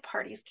 Both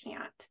parties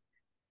can't,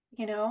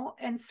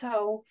 And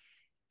so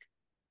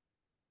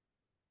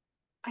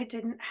I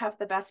didn't have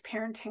the best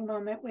parenting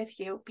moment with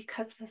you,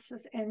 because this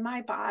is in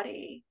my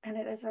body and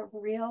it is a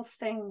real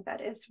thing that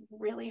is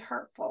really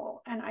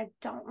hurtful. And I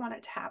don't want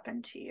it to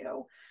happen to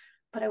you.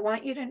 But I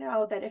want you to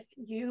know that if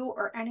you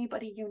or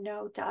anybody you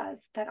know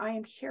does, that I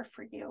am here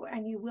for you,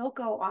 and you will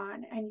go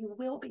on and you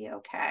will be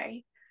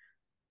okay.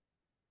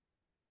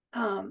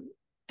 And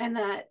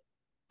that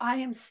I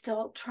am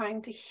still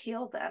trying to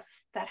heal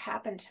this that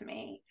happened to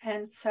me.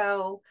 And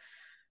so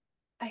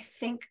I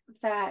think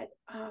that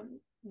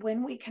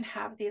when we can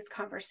have these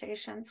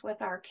conversations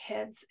with our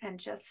kids and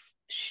just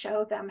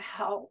show them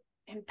how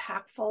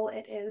impactful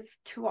it is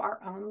to our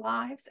own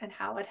lives and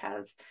how it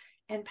has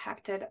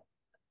impacted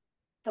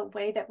the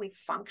way that we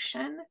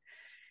function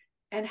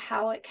and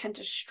how it can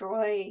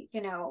destroy,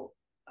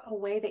 a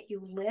way that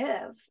you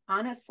live,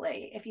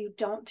 honestly, if you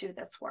don't do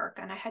this work.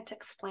 And I had to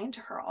explain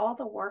to her all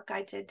the work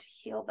I did to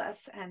heal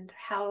this and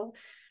how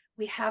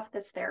we have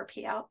this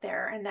therapy out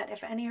there, and that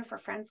if any of her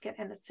friends get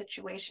in a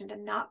situation, to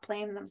not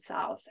blame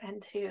themselves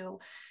and to,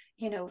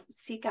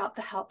 seek out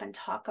the help and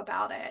talk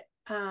about it.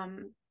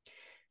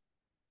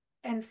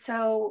 And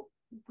so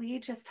we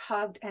just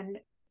hugged, and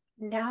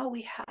now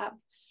we have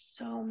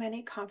so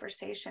many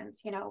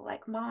conversations,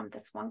 like, Mom,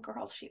 this one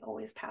girl, she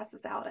always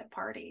passes out at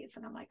parties.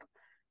 And I'm like,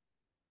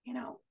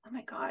 oh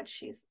my God,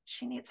 she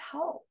needs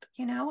help.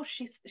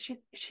 She's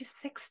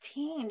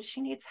 16.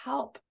 She needs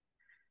help.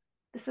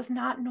 This is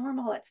not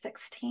normal at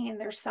 16.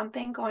 There's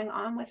something going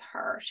on with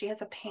her. She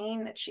has a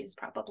pain that she's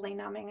probably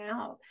numbing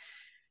out.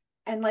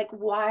 And like,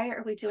 why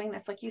are we doing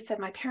this? Like you said,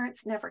 my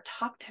parents never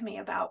talked to me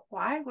about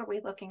why were we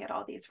looking at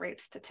all these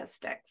rape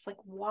statistics? Like,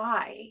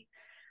 why?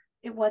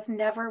 It was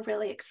never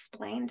really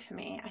explained to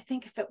me. I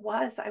think if it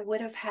was, I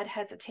would have had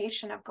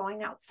hesitation of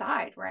going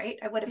outside, right?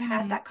 I would have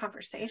had that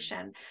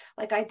conversation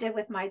like I did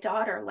with my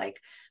daughter.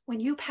 Like, when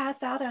you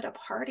pass out at a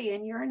party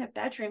and you're in a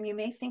bedroom, you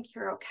may think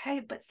you're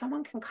okay, but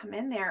someone can come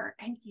in there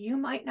and you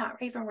might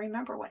not even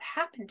remember what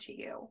happened to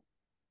you.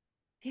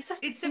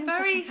 It's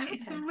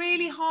a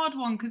really hard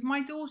one, because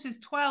my daughter's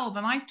 12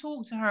 and I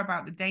talk to her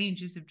about the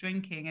dangers of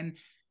drinking, and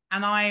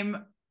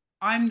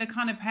I'm the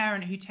kind of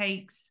parent who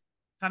takes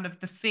kind of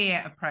the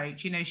fear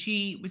approach.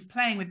 She was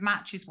playing with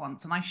matches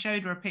once and I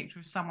showed her a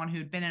picture of someone who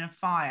had been in a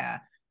fire,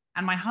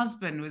 and my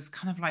husband was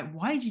kind of like,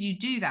 why did you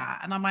do that?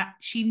 And I'm like,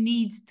 she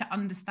needs to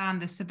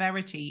understand the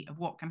severity of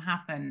what can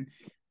happen.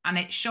 And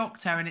it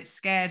shocked her and it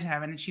scared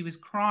her and she was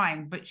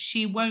crying, but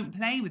she won't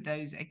play with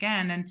those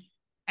again.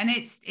 And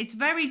it's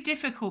very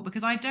difficult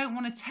because I don't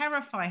want to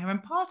terrify her.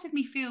 And part of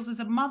me feels, as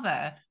a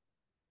mother,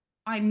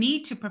 I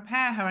need to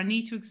prepare her. I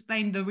need to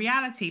explain the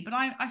reality, but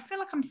I feel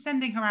like I'm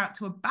sending her out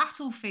to a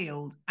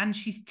battlefield and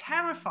she's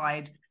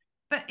terrified.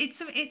 But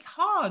it's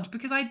hard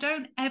because I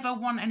don't ever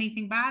want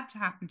anything bad to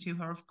happen to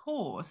her, of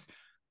course.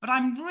 But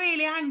I'm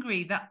really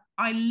angry that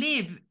I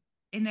live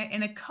in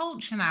a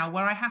culture now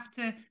where I have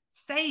to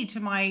say to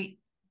my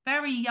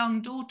very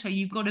young daughter,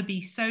 you've got to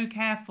be so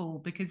careful,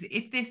 because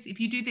if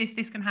you do this,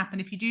 this can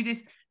happen. If you do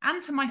this,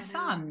 and to my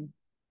son,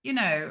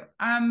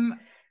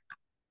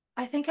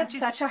 I think it's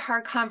such a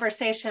hard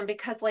conversation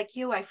because, like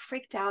you, I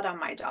freaked out on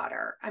my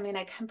daughter. I mean,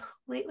 I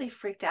completely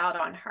freaked out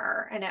on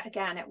her. And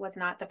again, it was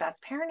not the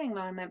best parenting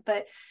moment,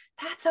 but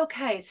that's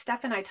okay.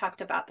 Steph and I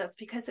talked about this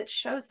because it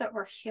shows that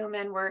we're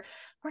human. We're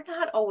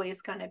not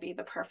always going to be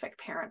the perfect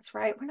parents,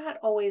 right? We're not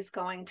always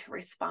going to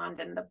respond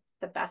in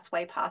the best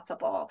way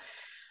possible.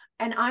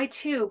 And I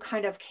too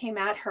kind of came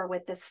at her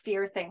with this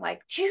fear thing,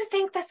 like, do you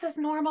think this is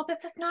normal?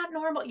 This is not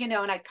normal,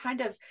 and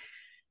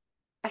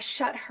I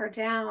shut her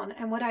down.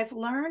 And what I've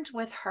learned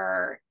with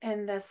her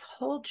in this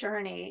whole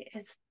journey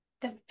is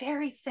the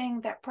very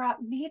thing that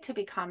brought me to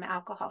become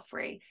alcohol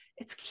free.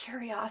 It's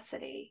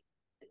curiosity.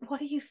 What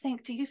do you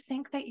think? Do you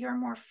think that you're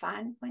more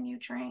fun when you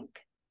drink?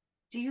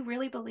 Do you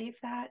really believe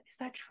that? Is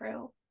that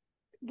true?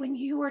 When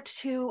you were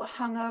too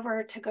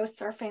hungover to go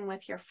surfing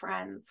with your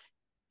friends,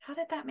 how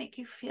did that make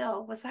you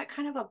feel? Was that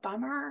kind of a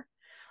bummer?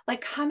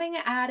 Like, coming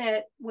at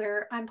it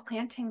where I'm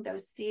planting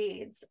those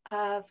seeds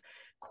of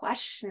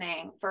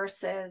questioning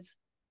versus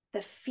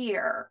the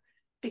fear,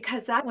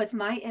 because that was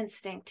my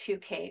instinct too,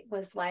 Kate,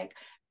 was like,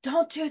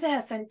 don't do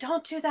this and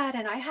don't do that,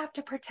 and I have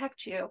to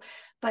protect you.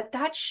 But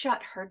that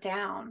shut her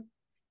down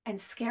and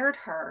scared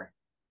her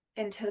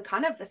into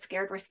kind of the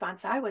scared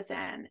response I was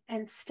in.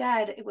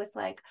 Instead, it was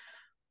like,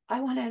 I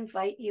want to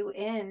invite you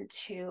in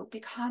to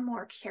become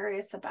more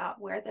curious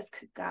about where this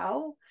could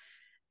go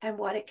and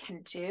what it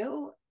can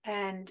do,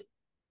 and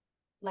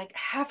like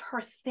have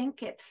her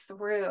think it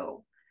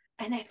through.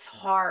 And it's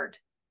hard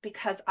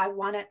because I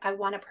want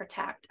to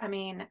protect. I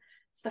mean,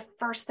 it's the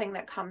first thing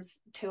that comes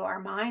to our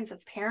minds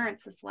as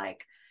parents is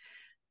like,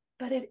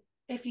 but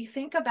if you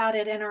think about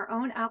it, in our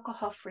own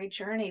alcohol-free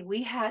journey,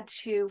 we had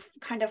to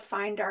kind of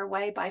find our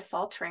way by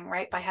faltering,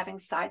 right? By having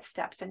side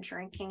steps and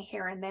drinking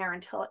here and there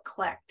until it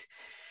clicked.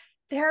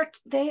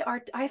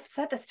 I've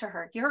said this to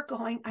her,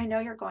 I know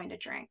you're going to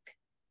drink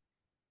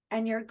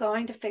and you're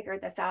going to figure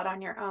this out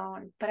on your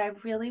own, but I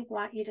really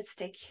want you to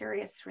stay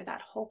curious through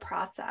that whole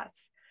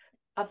process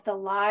of the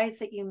lies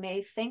that you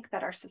may think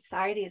that our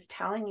society is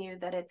telling you,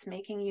 that it's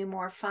making you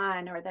more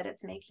fun or that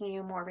it's making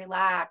you more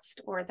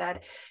relaxed or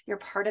that you're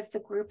part of the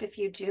group if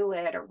you do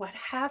it or what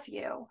have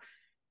you.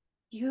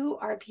 You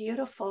are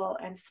beautiful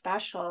and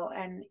special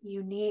and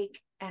unique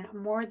and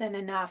more than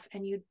enough,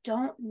 and you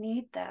don't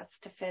need this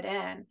to fit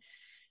in.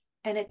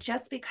 And it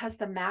just because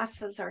the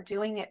masses are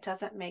doing it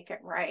doesn't make it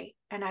right.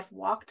 And I've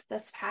walked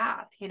this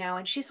path,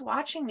 and she's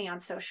watching me on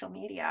social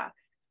media.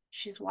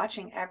 She's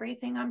watching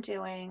everything I'm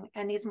doing.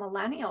 And these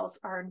millennials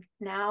are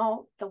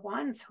now the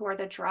ones who are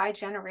the dry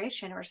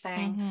generation who are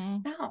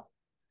saying, no,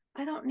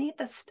 I don't need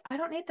this. I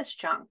don't need this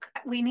junk.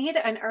 We need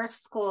an earth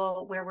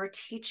school where we're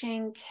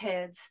teaching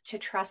kids to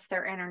trust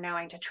their inner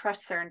knowing, to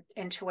trust their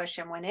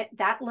intuition. When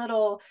that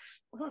little,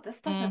 oh, this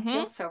doesn't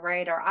feel so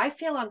right, or I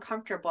feel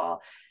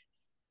uncomfortable.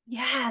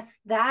 Yes,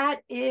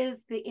 that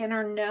is the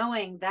inner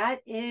knowing. That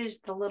is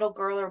the little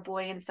girl or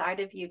boy inside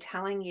of you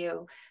telling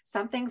you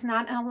something's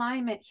not in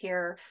alignment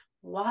here.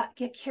 What?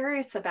 Get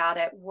curious about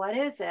it. What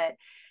is it?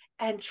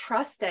 And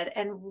trust it.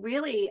 And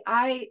really,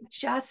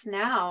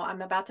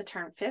 I'm about to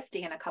turn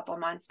 50 in a couple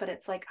months, but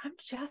it's like, I'm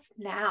just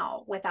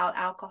now without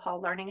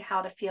alcohol, learning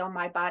how to feel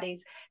my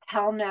body's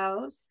hell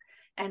no's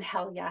and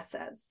hell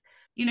yeses.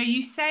 You know,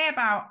 you say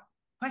about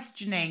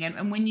questioning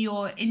and when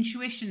your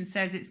intuition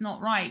says it's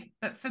not right.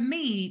 But for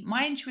me,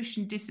 my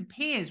intuition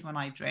disappears when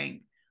I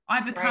drink.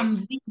 I become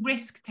the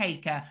risk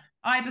taker.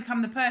 I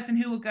become the person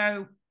who will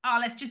go, oh,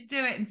 let's just do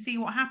it and see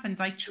what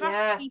happens. I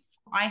trust people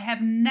I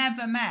have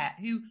never met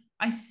who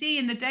I see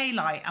in the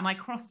daylight and I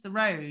cross the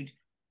road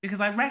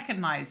because I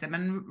recognize them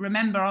and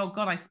remember, oh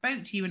God, I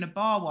spoke to you in a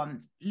bar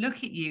once.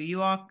 Look at you.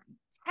 You are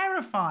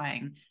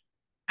terrifying.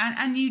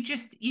 And you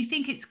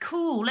think it's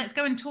cool. Let's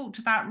go and talk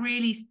to that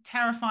really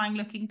terrifying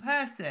looking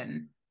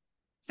person.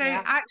 So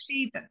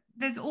actually,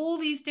 there's all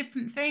these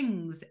different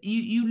things.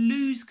 You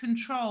lose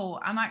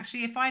control. And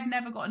actually, if I'd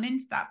never gotten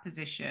into that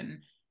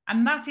position,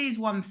 and that is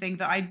one thing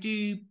that I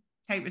do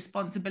take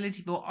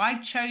responsibility for, I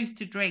chose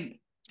to drink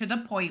to the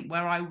point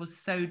where I was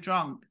so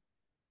drunk,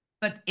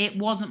 but it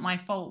wasn't my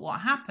fault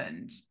what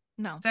happened.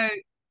 No. So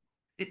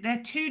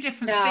they're two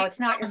different things. No, it's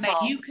not your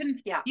fault.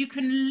 You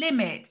can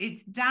limit,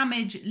 it's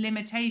damage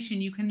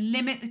limitation. You can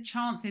limit the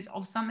chances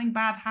of something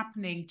bad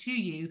happening to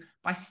you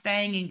by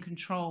staying in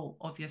control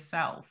of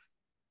yourself.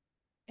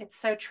 It's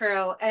so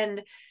true.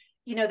 And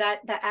you know,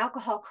 that the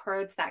alcohol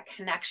corrodes that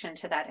connection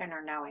to that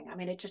inner knowing. I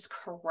mean, it just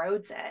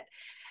corrodes it.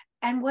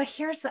 And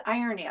here's the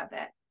irony of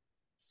it.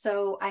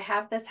 So I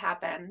have this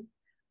happen.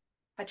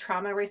 A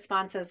trauma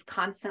response is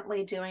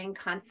constantly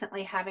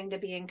having to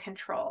be in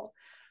control.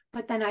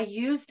 But then I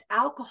used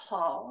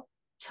alcohol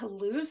to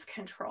lose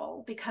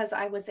control because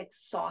I was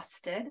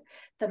exhausted.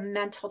 The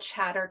mental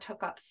chatter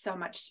took up so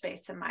much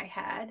space in my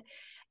head.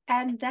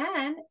 And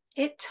then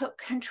it took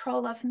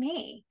control of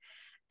me.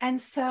 And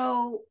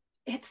so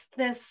it's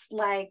this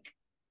like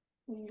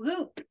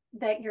loop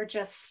that you're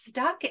just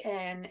stuck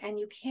in and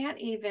you can't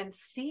even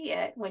see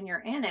it when you're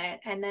in it.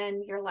 And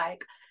then you're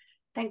like,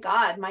 thank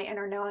God my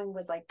inner knowing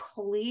was like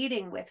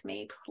pleading with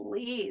me,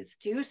 please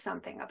do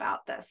something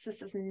about this.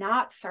 This is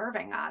not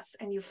serving us.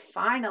 And you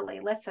finally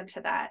listen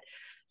to that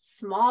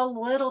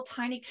small, little,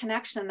 tiny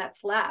connection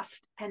that's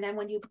left. And then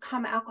when you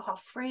become alcohol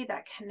free,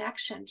 that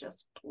connection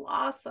just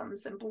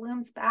blossoms and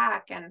blooms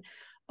back and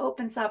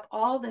opens up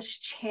all this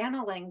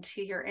channeling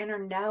to your inner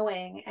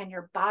knowing, and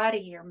your body,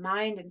 your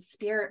mind, and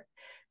spirit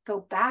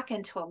go back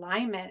into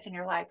alignment. And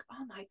you're like,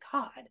 oh my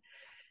God,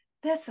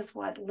 this is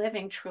what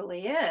living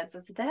truly is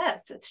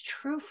this. It's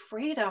true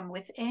freedom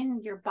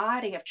within your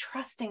body of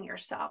trusting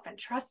yourself and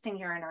trusting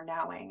your inner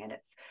knowing. And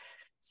it's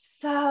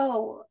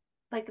so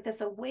like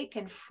this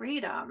awakened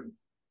freedom.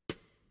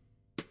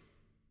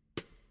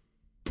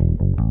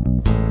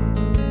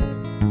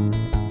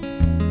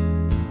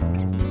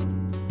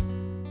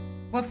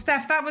 Well,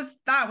 Steph, that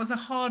was a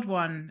hard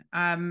one.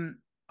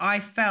 I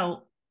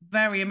felt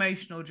very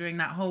emotional during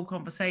that whole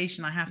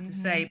conversation, I have to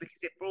say,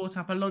 because it brought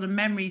up a lot of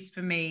memories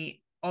for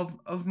me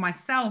of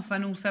myself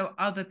and also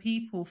other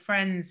people,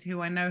 friends who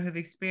I know have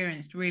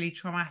experienced really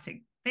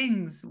traumatic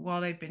things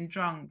while they've been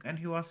drunk and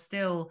who are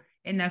still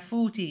in their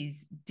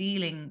 40s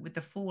dealing with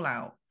the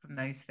fallout from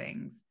those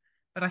things.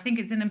 But I think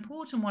it's an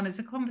important one. It's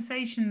a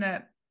conversation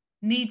that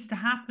needs to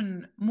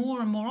happen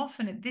more and more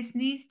often. This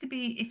needs to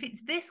be, if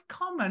it's this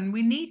common,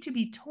 we need to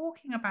be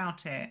talking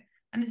about it.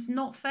 And it's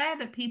not fair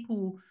that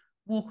people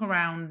walk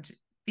around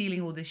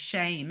feeling all this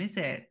shame, is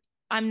it?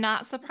 I'm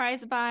not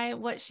surprised by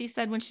what she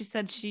said when she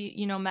said she,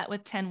 met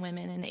with 10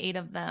 women and 8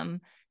 of them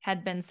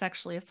had been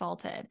sexually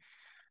assaulted.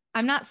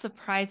 I'm not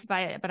surprised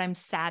by it, but I'm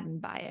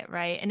saddened by it,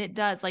 right? And it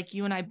does, like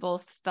you and I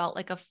both felt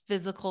like a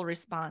physical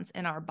response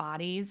in our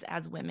bodies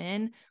as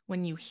women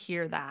when you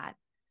hear that,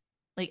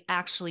 like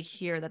actually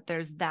hear that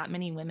there's that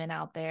many women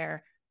out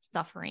there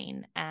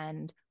suffering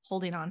and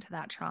holding on to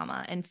that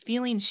trauma and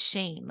feeling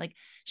shame. Like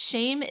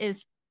shame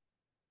is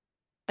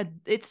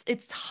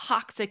it's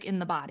toxic in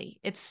the body.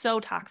 It's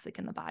so toxic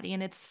in the body.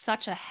 And it's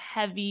such a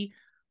heavy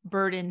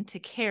burden to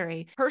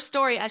carry. Her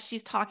story, as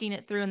she's talking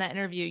it through in that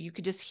interview, you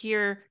could just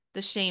hear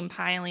the shame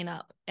piling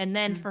up. And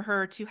then for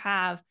her to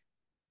have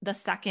the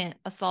second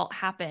assault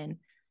happen.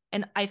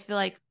 And I feel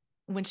like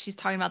when she's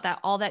talking about that,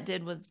 all that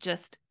did was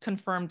just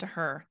confirm to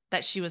her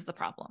that she was the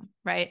problem,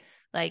 right?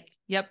 Like,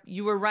 yep,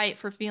 you were right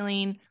for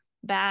feeling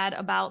bad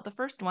about the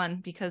first one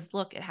because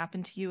look, it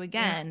happened to you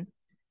again.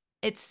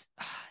 Yeah.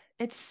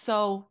 It's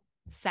so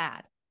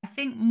sad. I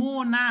think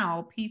more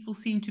now people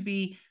seem to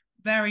be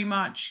very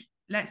much,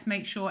 let's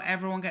make sure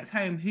everyone gets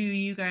home. Who are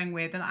you going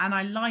with? And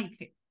I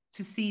like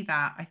to see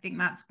that. I think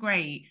that's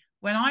great.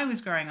 When I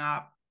was growing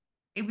up,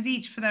 it was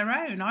each for their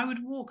own. I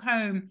would walk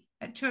home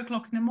at 2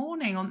 o'clock in the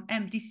morning on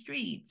empty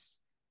streets.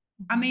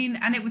 I mean,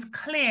 and it was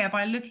clear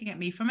by looking at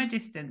me from a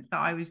distance that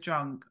I was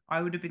drunk.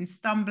 I would have been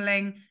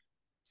stumbling,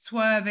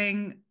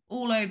 swerving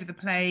all over the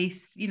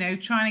place, you know,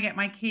 trying to get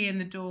my key in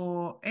the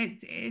door.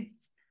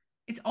 It's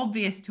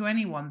obvious to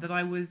anyone that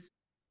I was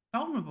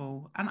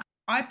vulnerable. And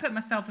I put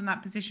myself in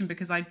that position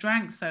because I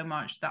drank so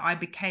much that I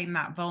became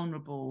that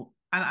vulnerable.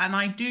 And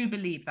I do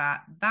believe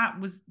that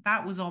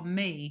was on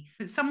me.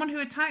 But someone who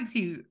attacks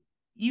you,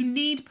 you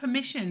need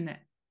permission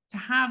to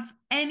have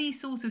any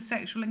sort of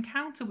sexual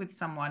encounter with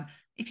someone.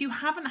 If you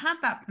haven't had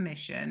that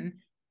permission,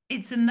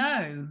 it's a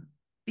no.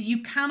 But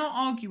you cannot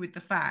argue with the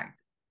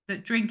fact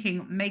that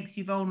drinking makes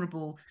you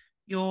vulnerable.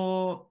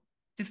 Your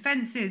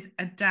defenses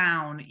are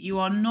down. You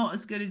are not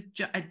as good as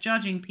at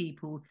judging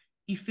people.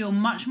 You feel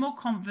much more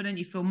confident.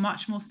 You feel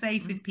much more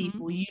safe with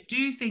people. You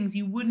do things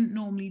you wouldn't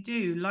normally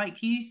do,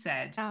 like you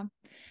said. Yeah.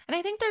 And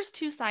I think there's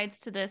two sides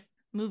to this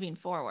moving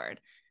forward.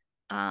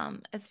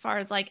 As far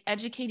as like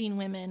educating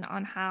women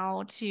on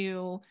how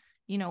to,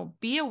 you know,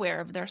 be aware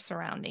of their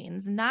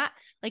surroundings, not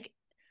like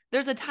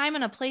there's a time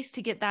and a place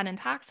to get that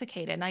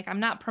intoxicated. Like,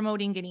 I'm not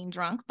promoting getting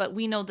drunk, but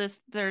we know this,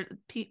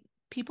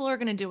 people are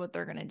going to do what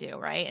they're going to do.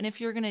 Right. And if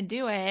you're going to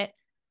do it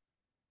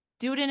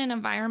in an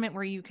environment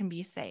where you can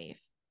be safe,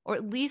 or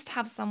at least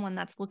have someone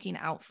that's looking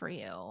out for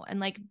you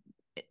and like,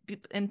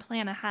 and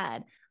plan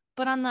ahead.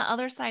 But on the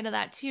other side of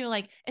that too,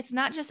 like, it's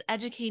not just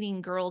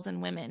educating girls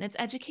and women, it's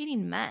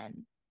educating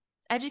men.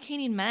 It's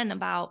educating men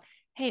about,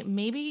 hey,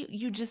 maybe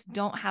you just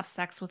don't have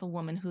sex with a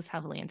woman who's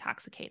heavily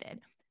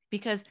intoxicated,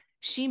 because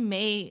she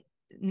may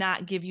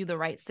not give you the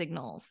right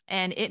signals.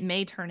 And it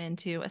may turn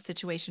into a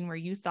situation where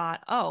you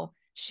thought, oh,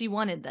 she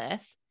wanted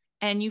this.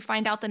 And you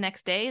find out the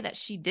next day that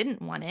she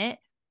didn't want it.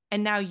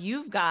 And now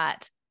you've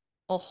got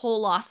a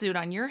whole lawsuit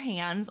on your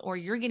hands, or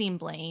you're getting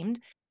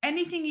blamed.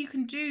 Anything you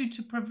can do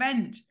to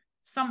prevent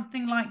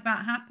something like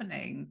that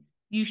happening,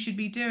 you should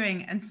be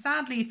doing. And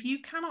sadly, if you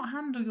cannot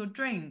handle your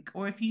drink,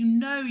 or if you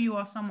know you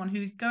are someone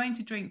who's going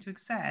to drink to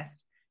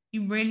excess,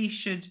 you really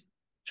should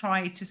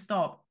try to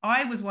stop.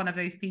 I was one of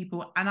those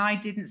people and I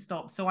didn't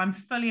stop. So I'm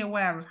fully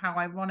aware of how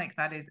ironic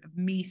that is of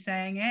me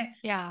saying it.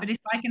 Yeah. But if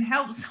I can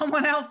help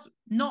someone else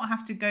not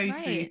have to go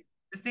through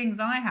the things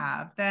I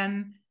have,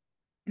 then,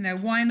 you know,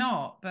 why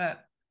not?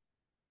 But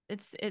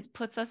it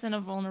puts us in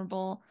a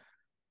vulnerable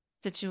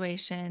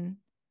situation,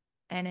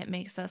 and it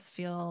makes us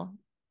feel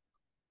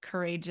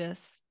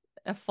courageous,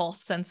 a false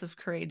sense of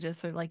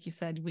courageous, or like you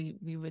said, we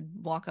would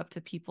walk up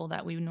to people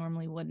that we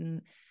normally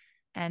wouldn't,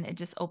 and it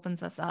just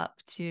opens us up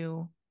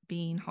to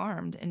being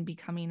harmed and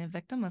becoming a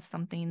victim of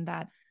something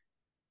that,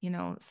 you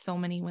know, so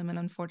many women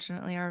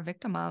unfortunately are a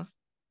victim of.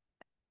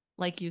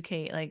 Like you,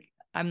 Kate, like,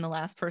 I'm the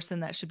last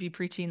person that should be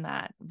preaching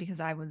that, because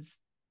I was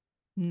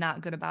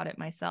not good about it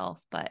myself,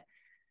 but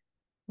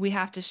we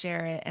have to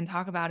share it and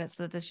talk about it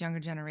so that this younger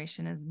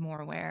generation is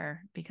more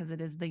aware, because it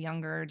is the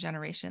younger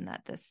generation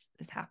that this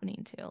is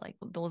happening to. Like,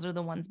 those are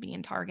the ones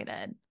being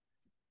targeted.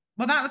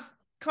 Well, that was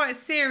quite a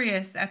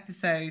serious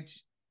episode.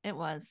 It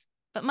was,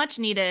 but much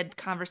needed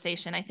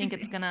conversation. I think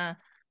it's going to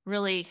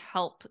really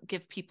help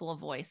give people a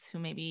voice who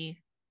maybe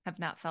have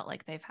not felt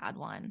like they've had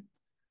one.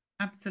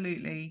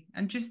 Absolutely.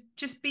 And just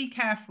be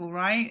careful,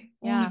 right?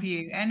 Yeah. All of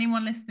you,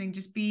 anyone listening,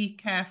 just be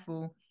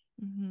careful.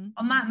 Mm-hmm.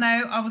 On that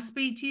note, I will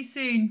speak to you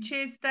soon.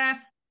 Cheers,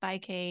 Steph. Bye,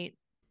 Kate.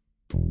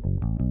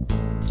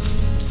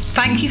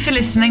 Thank you for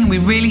listening. We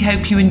really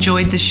hope you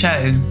enjoyed the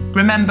show.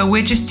 Remember,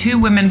 we're just two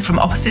women from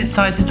opposite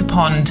sides of the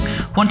pond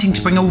wanting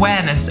to bring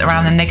awareness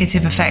around the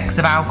negative effects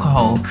of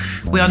alcohol.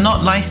 We are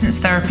not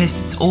licensed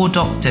therapists or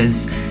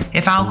doctors.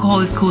 If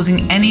alcohol is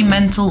causing any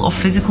mental or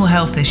physical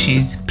health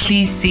issues,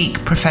 please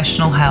seek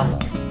professional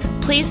help.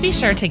 Please be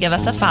sure to give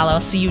us a follow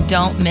so you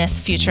don't miss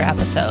future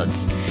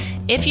episodes.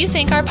 If you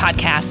think our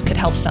podcast could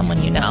help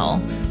someone you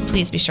know,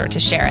 please be sure to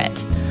share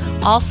it.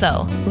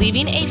 Also,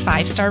 leaving a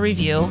 5-star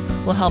review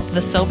will help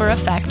The Sober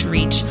Effect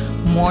reach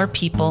more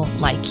people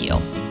like you.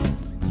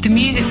 The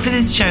music for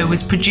this show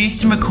was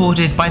produced and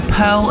recorded by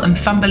Pearl and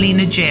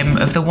Thumbelina Jim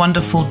of the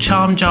wonderful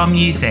Charm Jar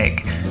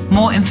Music.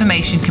 More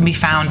information can be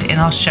found in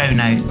our show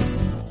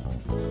notes.